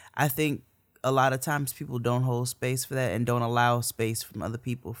 And I think a lot of times people don't hold space for that and don't allow space from other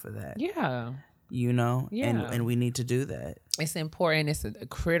people for that. Yeah. And we need to do that. It's important. It's a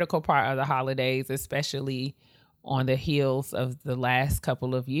critical part of the holidays, especially on the heels of the last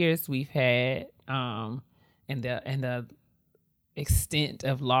couple of years we've had, and the extent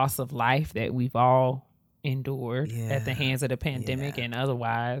of loss of life that we've all endured at the hands of the pandemic and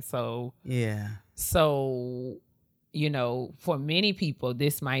otherwise. So for many people,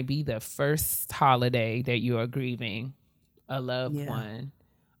 this might be the first holiday that you are grieving a loved one.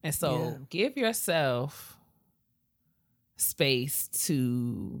 And so give yourself space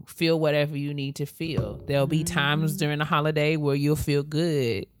to feel whatever you need to feel. There'll be times during the holiday where you'll feel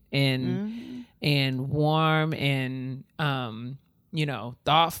good and warm and,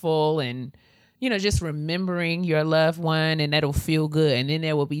 thoughtful and, just remembering your loved one, and that'll feel good. And then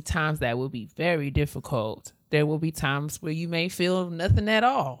there will be times that will be very difficult. There will be times where you may feel nothing at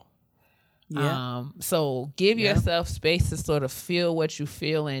all. Yeah. So give yourself space to sort of feel what you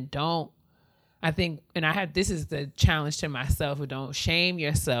feel, and this is the challenge to myself, don't shame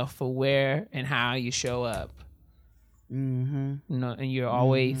yourself for where and how you show up. Mm-hmm. And you're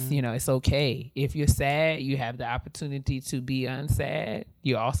always, it's okay. If you're sad, you have the opportunity to be unsad.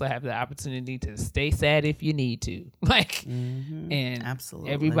 You also have the opportunity to stay sad if you need to. And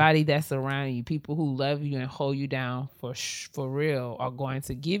absolutely, everybody that's around you, people who love you and hold you down for real, are going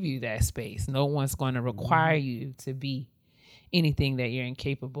to give you that space. No one's going to require you to be anything that you're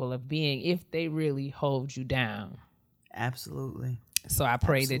incapable of being if they really hold you down. Absolutely. So I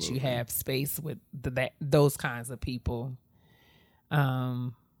pray that you have space with those kinds of people,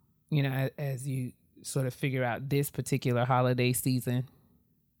 as you sort of figure out this particular holiday season.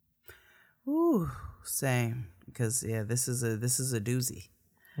 Ooh, same. Because this is a doozy.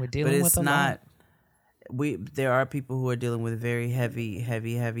 We're dealing with a lot. There are people who are dealing with very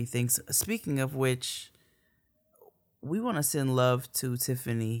heavy things. Speaking of which, we want to send love to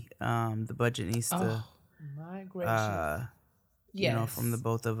Tiffany, the Budgetnista. Oh my gracious. From the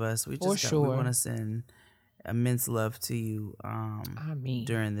both of us. We want to send immense love to you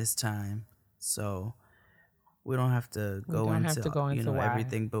during this time. So we don't have to go into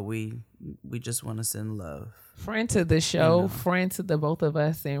everything, but we just want to send love. Friend to the show, friend to the both of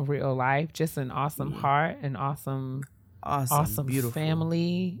us in real life, just an awesome heart, an awesome beautiful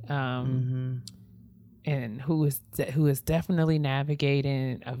family. And who is definitely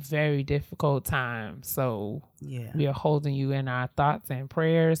navigating a very difficult time. So we are holding you in our thoughts and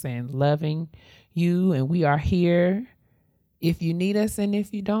prayers and loving you. And we are here if you need us and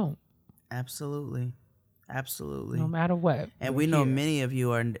if you don't. Absolutely. No matter what. And we know many of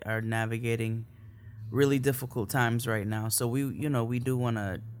you are navigating really difficult times right now. So we do want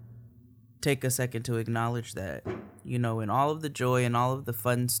to take a second to acknowledge that, in all of the joy and all of the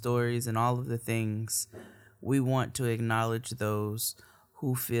fun stories and all of the things, we want to acknowledge those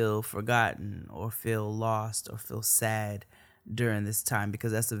who feel forgotten or feel lost or feel sad during this time,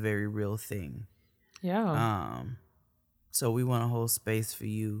 because that's a very real thing. Yeah. So we want to hold space for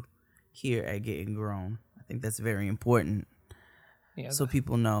you here at Getting Grown. I think that's very important. Yeah. So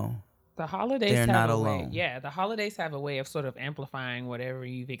people know. The holidays they're not alone. The holidays have a way of sort of amplifying whatever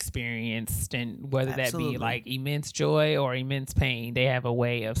you've experienced, and whether that be like immense joy or immense pain, they have a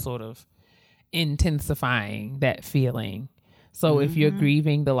way of sort of intensifying that feeling. So if you're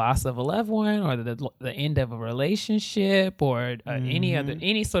grieving the loss of a loved one or the end of a relationship or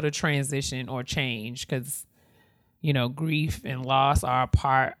any sort of transition or change, because, you know, grief and loss are a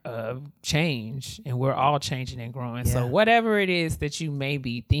part of change, and we're all changing and growing. Yeah. So whatever it is that you may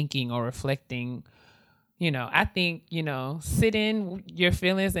be thinking or reflecting, you know, I think, you know, sit in your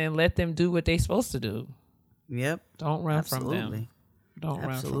feelings and let them do what they're supposed to do. Yep. Don't run from them. Absolutely. Don't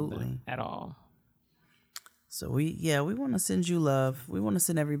run from them at all. So we want to send you love. We want to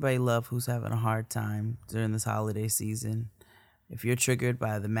send everybody love who's having a hard time during this holiday season. If you're triggered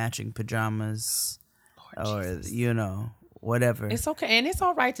by the matching pajamas you know, whatever. It's okay. And it's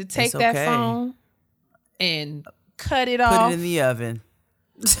all right to take that phone and cut it off. Put it in the oven.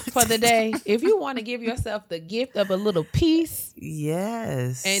 For the day. If you want to give yourself the gift of a little peace.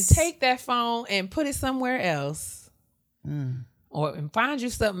 Yes. And take that phone and put it somewhere else. Or find you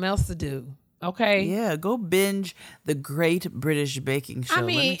something else to do. Okay. Yeah, go binge the Great British Baking Show. I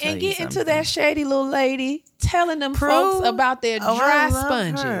mean, and get into that shady little lady telling them Prue? folks about their dry I love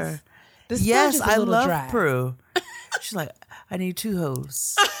sponges. her. The sponge Yes, is a I little love dry. Prue. She's like, I need 2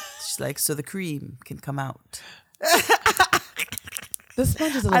 hoses. She's like, so the cream can come out. The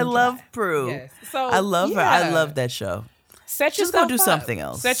sponge is a little I love dry. Prue. Yes. So, I love her. I love that show. Set Just yourself go do up. something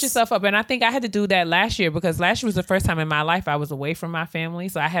else. Set yourself up. And I think I had to do that last year because last year was the first time in my life I was away from my family.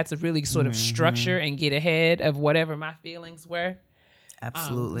 So I had to really sort of structure and get ahead of whatever my feelings were.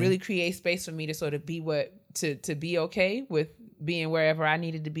 Absolutely. Really create space for me to sort of be to be okay with being wherever I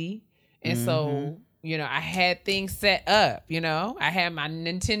needed to be. And so, you know, I had things set up, you know. I had my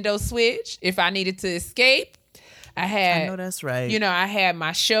Nintendo Switch if I needed to escape. I know that's right. You know, I had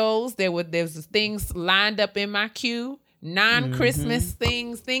my shows. There was things lined up in my queue, non-Christmas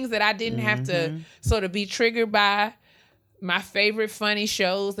things that I didn't have to sort of be triggered by. My favorite funny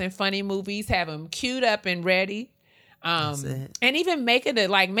shows and funny movies, have them queued up and ready. That's it. And even make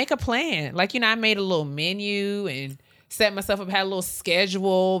a plan. Like, you know, I made a little menu and set myself up, had a little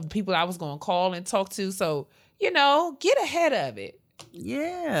schedule, people I was going to call and talk to. So, you know, get ahead of it.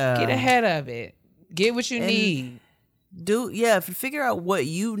 Yeah. Get ahead of it. Get what you need. If you figure out what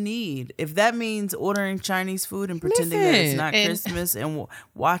you need, if that means ordering Chinese food and pretending that it's not Christmas and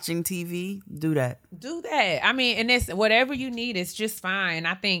watching TV, do that. Do that. I mean, and it's whatever you need, it's just fine.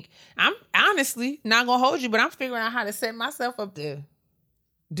 I think I'm honestly not going to hold you, but I'm figuring out how to set myself up to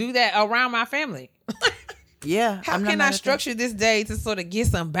do that around my family. Yeah. How can I structure this day to sort of get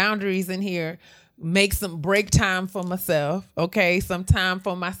some boundaries in here? Make some break time for myself, okay? Some time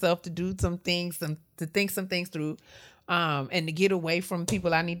for myself to do some things, to think some things through, and to get away from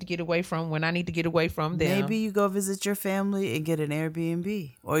people I need to get away from when I need to get away from them. Maybe you go visit your family and get an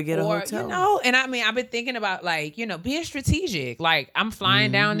Airbnb or get a hotel. You know, and I mean, I've been thinking about, like, you know, being strategic. Like, I'm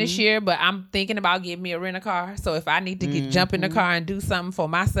flying down this year, but I'm thinking about getting me a rent-a-car. So if I need to jump in the car and do something for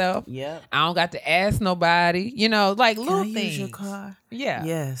myself, I don't got to ask nobody. You know, like little things. Use your car? Yeah.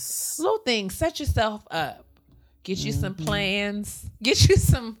 Yes. Little things. Set yourself up. Get you some plans. Get you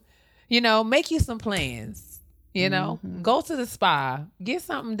some, you know, make you some plans. You know, go to the spa. Get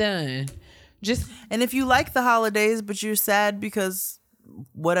something done. And if you like the holidays, but you're sad because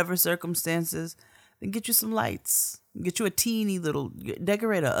whatever circumstances, then get you some lights. Get you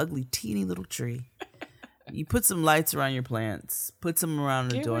decorate an ugly, teeny little tree. You put some lights around your plants. Put some around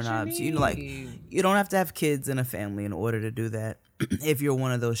the doorknobs. You know, like, you don't have to have kids in a family in order to do that. If you're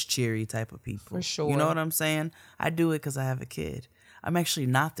one of those cheery type of people. For sure. You know what I'm saying? I do it because I have a kid. I'm actually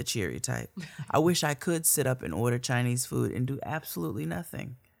not the cheery type. I wish I could sit up and order Chinese food and do absolutely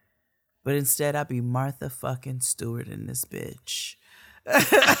nothing. But instead, I'd be Martha fucking Stewart in this bitch.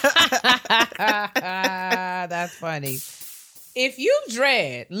 That's funny. If you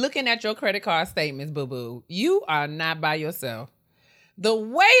dread looking at your credit card statements, boo-boo, you are not by yourself. The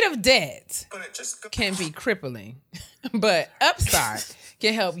weight of debt can be crippling, but Upstart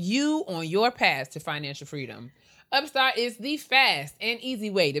can help you on your path to financial freedom. Upstart is the fast and easy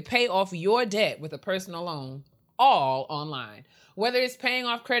way to pay off your debt with a personal loan, all online. Whether it's paying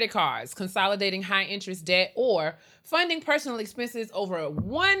off credit cards, consolidating high-interest debt, or funding personal expenses, over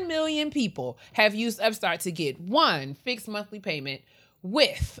 1 million people have used Upstart to get one fixed monthly payment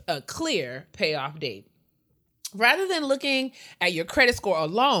with a clear payoff date. Rather than looking at your credit score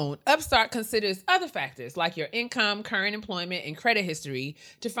alone, Upstart considers other factors like your income, current employment, and credit history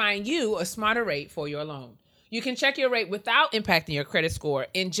to find you a smarter rate for your loan. You can check your rate without impacting your credit score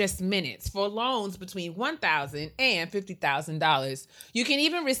in just minutes for loans between $1,000 and $50,000. You can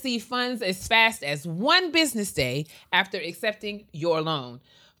even receive funds as fast as one business day after accepting your loan.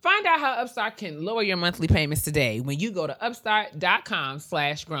 Find out how Upstart can lower your monthly payments today when you go to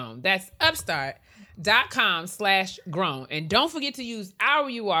upstart.com/grown. That's upstart.com/grown. loanamaounts.com/grown. And don't forget to use our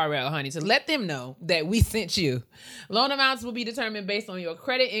URL, honey, to let them know that we sent you. Loan amounts will be determined based on your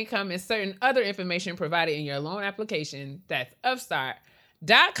credit, income, and certain other information provided in your loan application. That's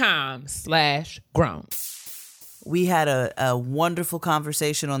upstart.com/grown. We had a wonderful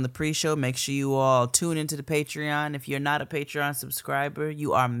conversation on the pre-show. Make sure you all tune into the Patreon. If you're not a Patreon subscriber,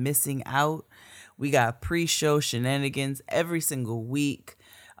 you are missing out. We got pre-show shenanigans every single week.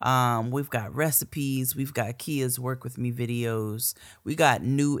 We've got recipes. We've got Kia's Work With Me videos. We got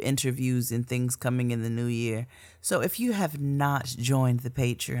new interviews and things coming in the new year. So if you have not joined the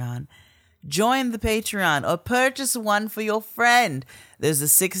Patreon, join the Patreon or purchase one for your friend. There's a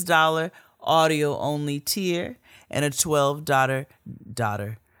 $6 audio-only tier and a $12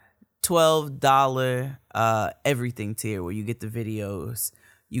 everything tier where you get the videos.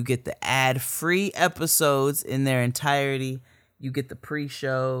 You get the ad-free episodes in their entirety. You get the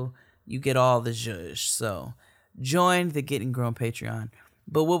pre-show. You get all the zhuzh. So join the Getting Grown Patreon.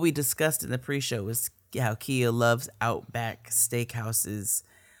 But what we discussed in the pre-show is how Kia loves Outback Steakhouse's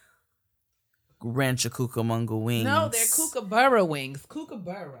Rancho Cucamonga wings. No, they're Kookaburra wings.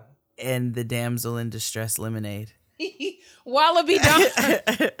 Kookaburra. And the Damsel in Distress lemonade. Wallaby Dawn.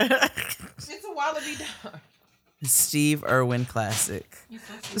 It's a Wallaby Dawn. Steve Irwin classic.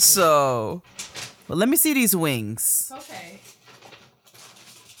 So, well, let me see these wings. Okay.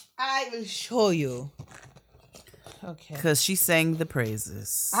 I will show you. Okay. Because she sang the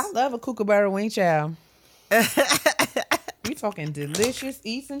praises. I love a Kookaburra wing, child. We talking delicious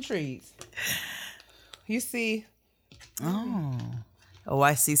eats and treats. You see? Oh,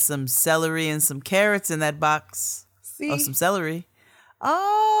 I see some celery and some carrots in that box. See? Oh, some celery.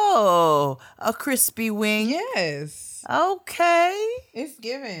 Oh, a crispy wing. Yes. Okay. It's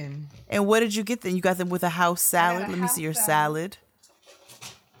given. And what did you get then? You got them with a house salad? Let me see your salad.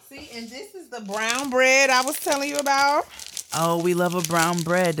 See, and this is the brown bread I was telling you about. Oh, we love a brown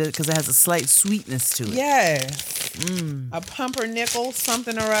bread because it has a slight sweetness to it. Yes. A pumpernickel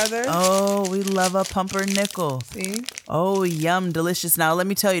something or other. Oh, we love a pumpernickel. See? Oh, yum, delicious. Now, let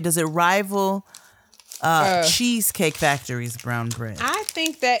me tell you, does it rival Cheesecake Factory's brown bread? I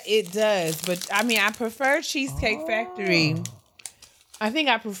think that it does, but I mean, I prefer Cheesecake Factory. I think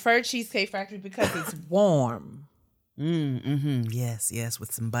I prefer Cheesecake Factory because it's warm. Yes,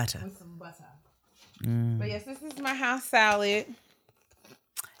 with some butter. But yes, this is my house salad.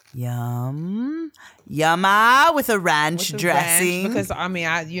 Yum. Yumma with a ranch dressing. Because, I mean,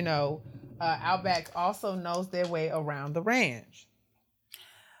 Outback also knows their way around the ranch.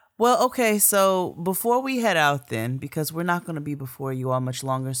 Well, okay, so before we head out then, because we're not going to be before you all much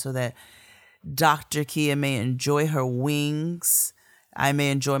longer so that Dr. Kia may enjoy her wings, I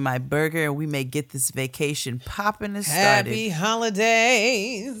may enjoy my burger, and we may get this vacation popping and started. Happy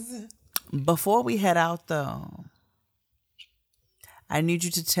holidays. Before we head out, though, I need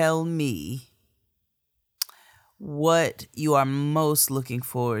you to tell me what you are most looking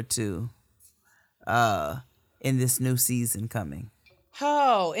forward to in this new season coming.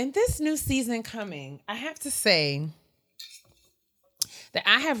 Oh, in this new season coming, I have to say that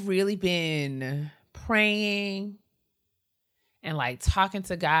I have really been praying and like talking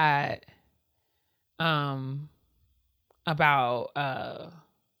to God about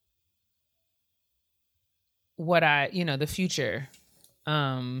what the future.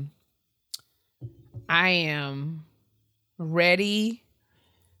 I am ready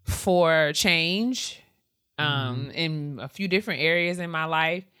for change in a few different areas in my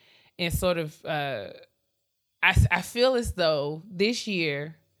life, and sort of I feel as though this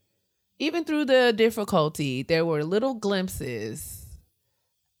year, even through the difficulty, there were little glimpses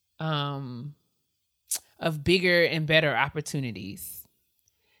of bigger and better opportunities.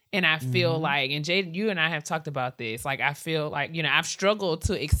 And I feel like, and Jade, you and I have talked about this, like I feel like, I've struggled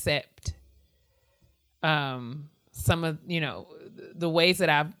to accept some of, the ways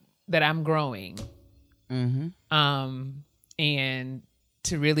that I'm growing. And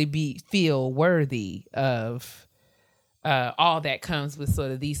to really feel worthy of all that comes with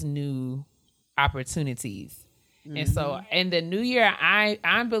sort of these new opportunities. And so in the new year,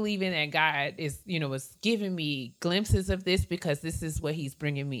 I'm believing that God is, was giving me glimpses of this because this is what he's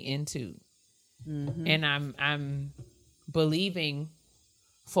bringing me into. And I'm believing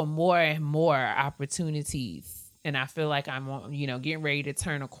for more and more opportunities. And I feel like I'm, getting ready to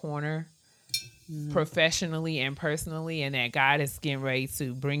turn a corner professionally and personally, and that God is getting ready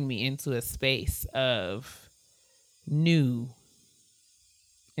to bring me into a space of new.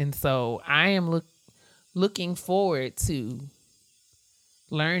 And so I am looking forward to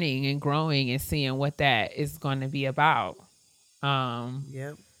learning and growing and seeing what that is going to be about. I'm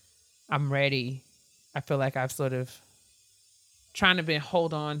ready I feel like I've sort of trying to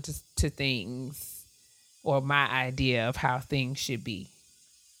hold on to things or my idea of how things should be.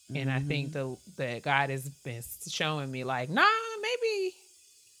 And I think that God has been showing me like, nah, maybe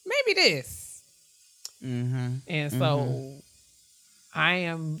this. And so I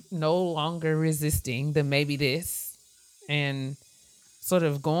am no longer resisting the maybe this and sort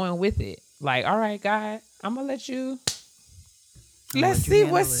of going with it. Like, all right, God, I'm gonna let you. Let's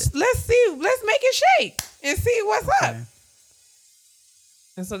make it shake and see what's up.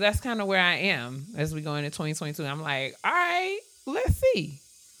 And so that's kind of where I am as we go into 2022. I'm like, all right, let's see.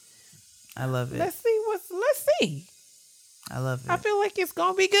 I love it. Let's see. I love it. I feel like it's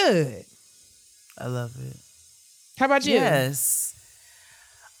gonna be good. I love it. How about you? Yes.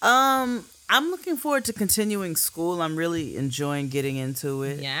 I'm looking forward to continuing school. I'm really enjoying getting into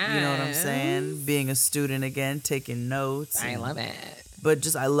it. Yes. You know what I'm saying? Being a student again, taking notes. I love it. But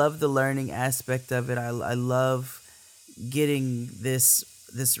just I love the learning aspect of it. I love getting this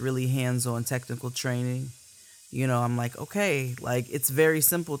really hands-on technical training. You know, I'm like, okay, like it's very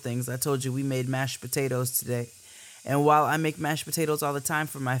simple things. I told you we made mashed potatoes today. And while I make mashed potatoes all the time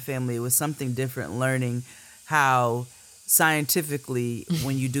for my family, it was something different learning how scientifically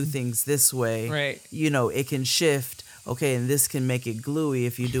when you do things this way, right, you know, it can shift. Okay, and this can make it gluey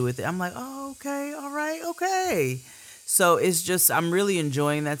if you do it. I'm like, oh, okay, all right, okay. So it's just I'm really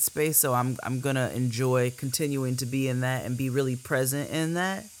enjoying that space. So I'm gonna enjoy continuing to be in that and be really present in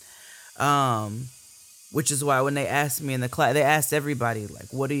that. Which is why when they asked me in the class, they asked everybody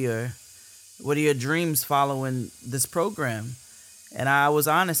like, what are your dreams following this program? And I was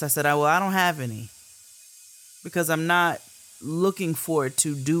honest. I said, I don't have any, because I'm not looking forward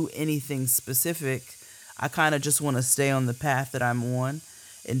to do anything specific. I kind of just want to stay on the path that I'm on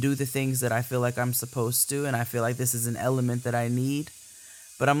and do the things that I feel like I'm supposed to. And I feel like this is an element that I need.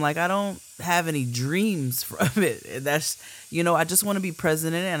 But I'm like, I don't have any dreams from it. That's, you know, I just want to be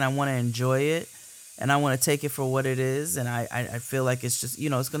present in it and I want to enjoy it. And I want to take it for what it is. And I feel like it's just,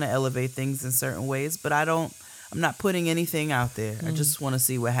 you know, it's going to elevate things in certain ways. But I'm not putting anything out there. I just want to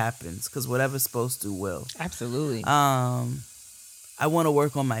see what happens, because whatever's supposed to will. Absolutely. I want to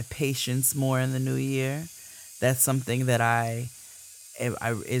work on my patience more in the new year. That's something that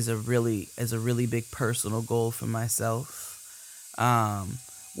is a really big personal goal for myself.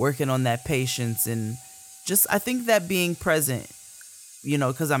 Working on that patience and just, I think that being present, you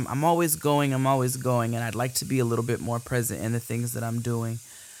know, because I'm always going, and I'd like to be a little bit more present in the things that I'm doing,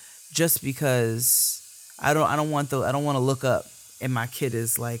 just because I don't want to look up and my kid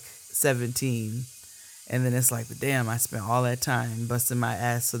is like 17, and then it's like, damn, I spent all that time busting my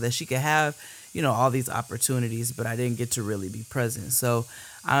ass so that she could have, you know, all these opportunities, but I didn't get to really be present. So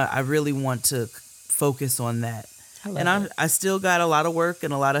I really want to focus on that. I still got a lot of work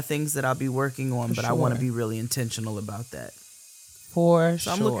and a lot of things that I'll be working on, but I want to be really intentional about that. So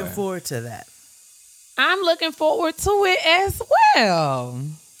I'm looking forward to that. I'm looking forward to it as well.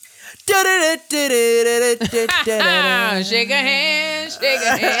 Shake a hand, shake a hand, shake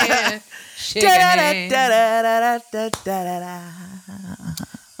a hand.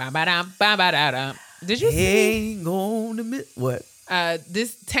 Did you see? What?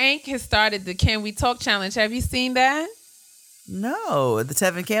 This Tank has started the Can We Talk challenge. Have you seen that? No, the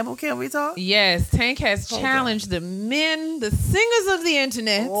Tevin Campbell Can We Talk? Yes, Tank has challenged the singers of the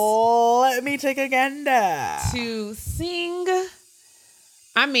internet. Let me take a gander. To sing.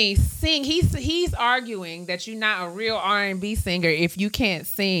 I mean, sing. He's arguing that you're not a real R&B singer if you can't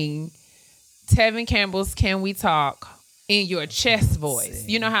sing Tevin Campbell's Can We Talk in your chest voice.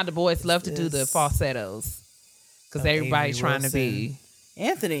 You know how the boys love to do the falsettos, because everybody's trying to be.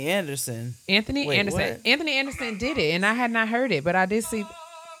 Anthony Anderson. Anthony Anderson did it, and I had not heard it, but I did see.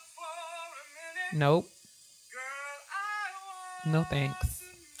 Nope. No thanks.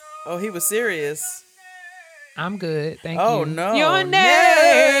 Oh, he was serious. I'm good. Thank you. Oh, no. Your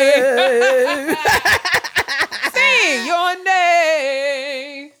name. Sing your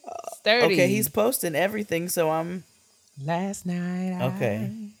name. Sturdy. Okay, he's posting everything, so I'm. Last night.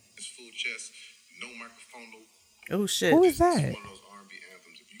 Okay. It's full chest, no microphone. Oh, shit. Who is that? It's one of those R&B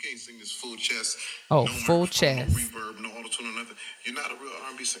anthems. If you can't sing this full chest, no full chest, no reverb, no auto-tune or nothing, you're not a real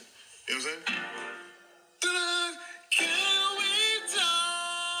R&B singer. You know what I'm saying? Can we talk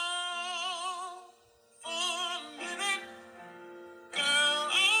for a minute? Girl, I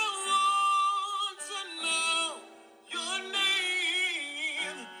want to know your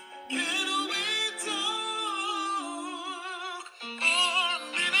name. Can we talk for a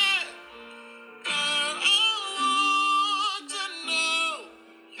minute? Girl, I want to know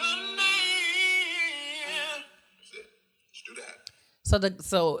your name. That's it. Let's do that.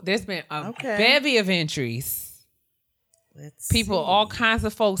 So there's been a Okay. bevy of entries. Let's People, see. all kinds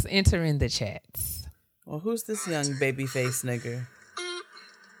of folks entering the chats. Well, who's this young baby face nigger?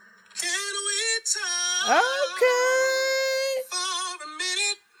 Can we talk Okay. for a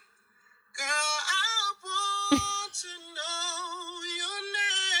minute? Girl, I want to know your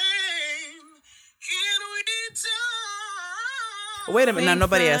name. Can we talk? Wait a minute. Now, Sing,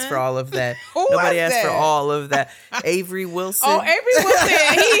 nobody son. asked for all of that. Who Nobody was asked for that? all of that. Avery Wilson. Oh, everyone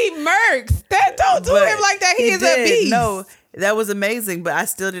said he murks. That don't do But him like that. He is a did. beast. No, that was amazing, but I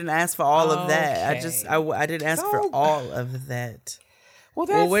still didn't ask for all of that. Okay. I didn't ask for So- all of that. Well,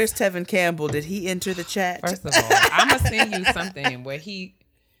 that's, Well, where's Tevin Campbell? Did he enter the chat? first of all, I'm gonna send you something where he,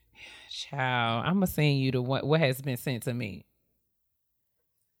 child. I'm gonna send you to what has been sent to me.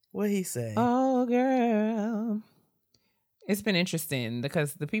 What'd he say? Oh, girl, it's been interesting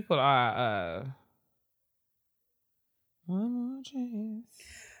because the people are. One more chance.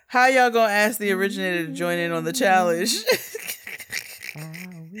 How y'all gonna ask the originator to join in on the challenge?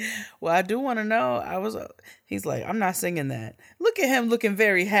 Well, I do want to know. He's like, I'm not singing that. Look at him looking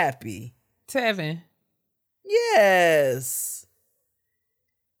very happy. Tevin. Yes.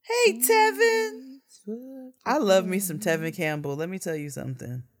 Hey, Tevin. I love me some Tevin Campbell. Let me tell you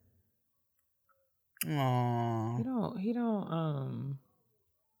something. Aww. He don't.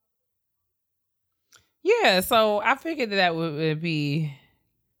 Yeah, so I figured that would be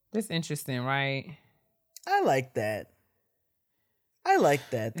this interesting, right? I like that.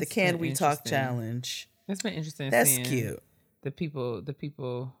 The It's Can been We Talk interesting. challenge. It's been interesting. That's seeing cute. The people,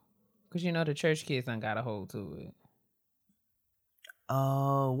 because the church kids done got a hold to it.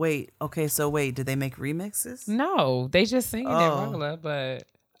 Oh, wait. Okay, so wait. Did they make remixes? No, they just singing it Oh. regular, but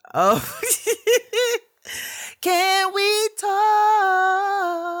Oh. Can we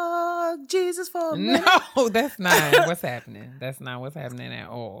talk Jesus for a minute? no, that's not what's happening. That's not what's happening at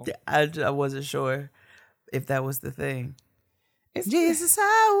all. I wasn't sure if that was the thing. It's Jesus,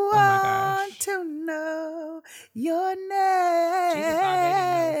 I my want gosh. to know your name. Jesus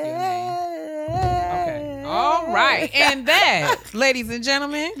already knows your name. Okay. All right. And that, ladies and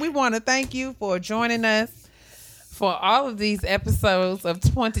gentlemen, we want to thank you for joining us for all of these episodes of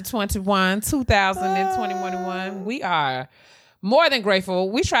 2021. We are more than grateful.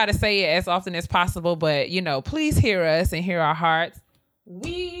 We try to say it as often as possible, but, please hear us and hear our hearts.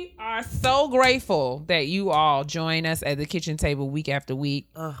 We are so grateful that you all join us at the kitchen table week after week.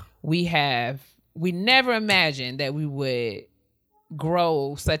 We never imagined that we would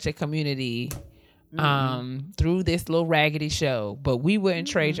grow such a community through this little raggedy show, but we wouldn't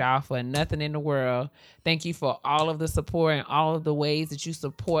trade y'all for nothing in the world. Thank you for all of the support and all of the ways that you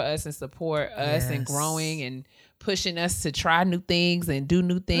support us and Yes. growing and pushing us to try new things and do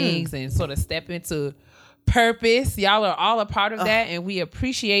new things and sort of step into purpose. Y'all are all a part of that, and we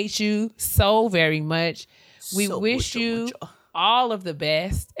appreciate you so very much. We So wish much, you all of the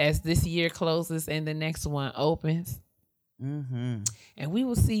best as this year closes and the next one opens. Mm-hmm. And we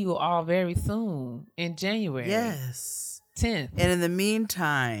will see you all very soon in January. Yes. 10th. And in the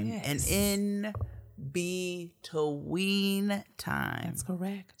meantime, Yes. and in between time, That's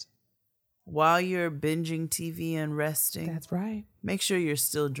correct. while you're binging TV and resting, That's right. make sure you're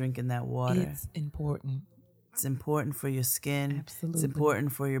still drinking that water. It's important. It's important for your skin. Absolutely. It's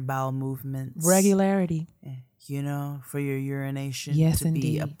important for your bowel movements. Regularity. For your urination Yes, to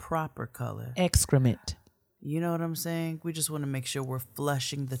be a indeed. proper color. Excrement. You know what I'm saying? We just want to make sure we're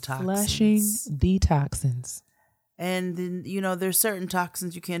flushing the toxins. Flushing the toxins. And then, there's certain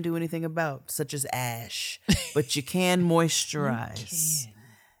toxins you can't do anything about, such as ash, but you can moisturize.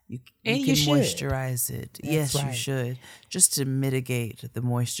 You And can you should. moisturize it. Yes, you right. should. Just to mitigate the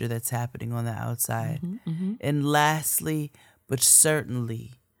moisture that's happening on the outside. Mm-hmm, And lastly, but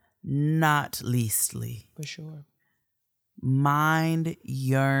certainly not leastly, For sure. mind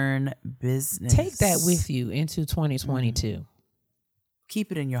your business. Take that with you into 2022.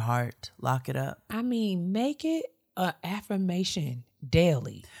 Keep it in your heart. Lock it up. I mean, make it an affirmation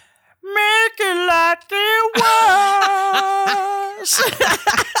daily. Make it like it was.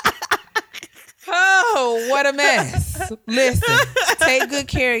 Oh, what a mess. Listen, take good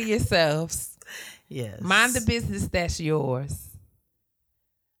care of yourselves. Yes. Mind the business that's yours.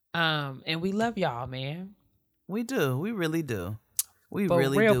 And we love y'all, man. We do. We really do. We For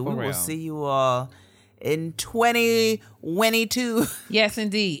really real, do. for We will real. see you all in 2022. Yes,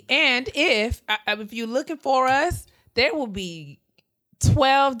 indeed. And if you're looking for us, there will be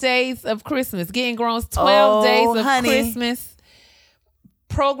 12 days of Christmas. Getting Grown's 12 days of honey. Christmas.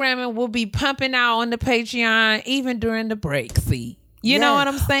 Programming will be pumping out on the Patreon even during the break. See, you know what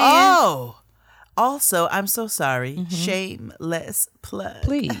I'm saying? Also, I'm so sorry. Shameless plug.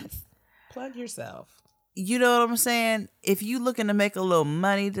 Please plug yourself. You know what I'm saying? If you looking to make a little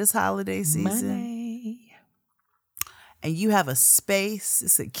money this holiday season Money. and you have a space,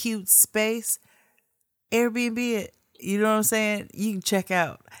 it's a cute space, Airbnb it. You know what I'm saying? You can check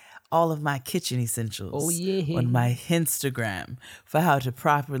out all of my kitchen essentials on my Instagram for how to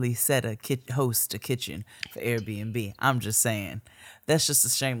properly set host a kitchen for Airbnb. I'm just saying. That's just a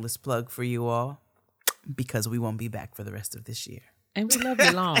shameless plug for you all because we won't be back for the rest of this year. And we love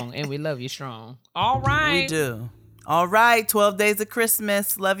you long and we love you strong. All right. We do. All right. 12 days of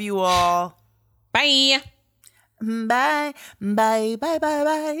Christmas. Love you all. Bye. Bye. Bye. Bye. Bye.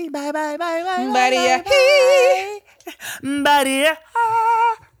 Bye. Bye. Bye. Bye. Bye. Buddy. Buddy.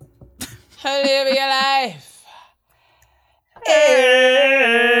 Live your life.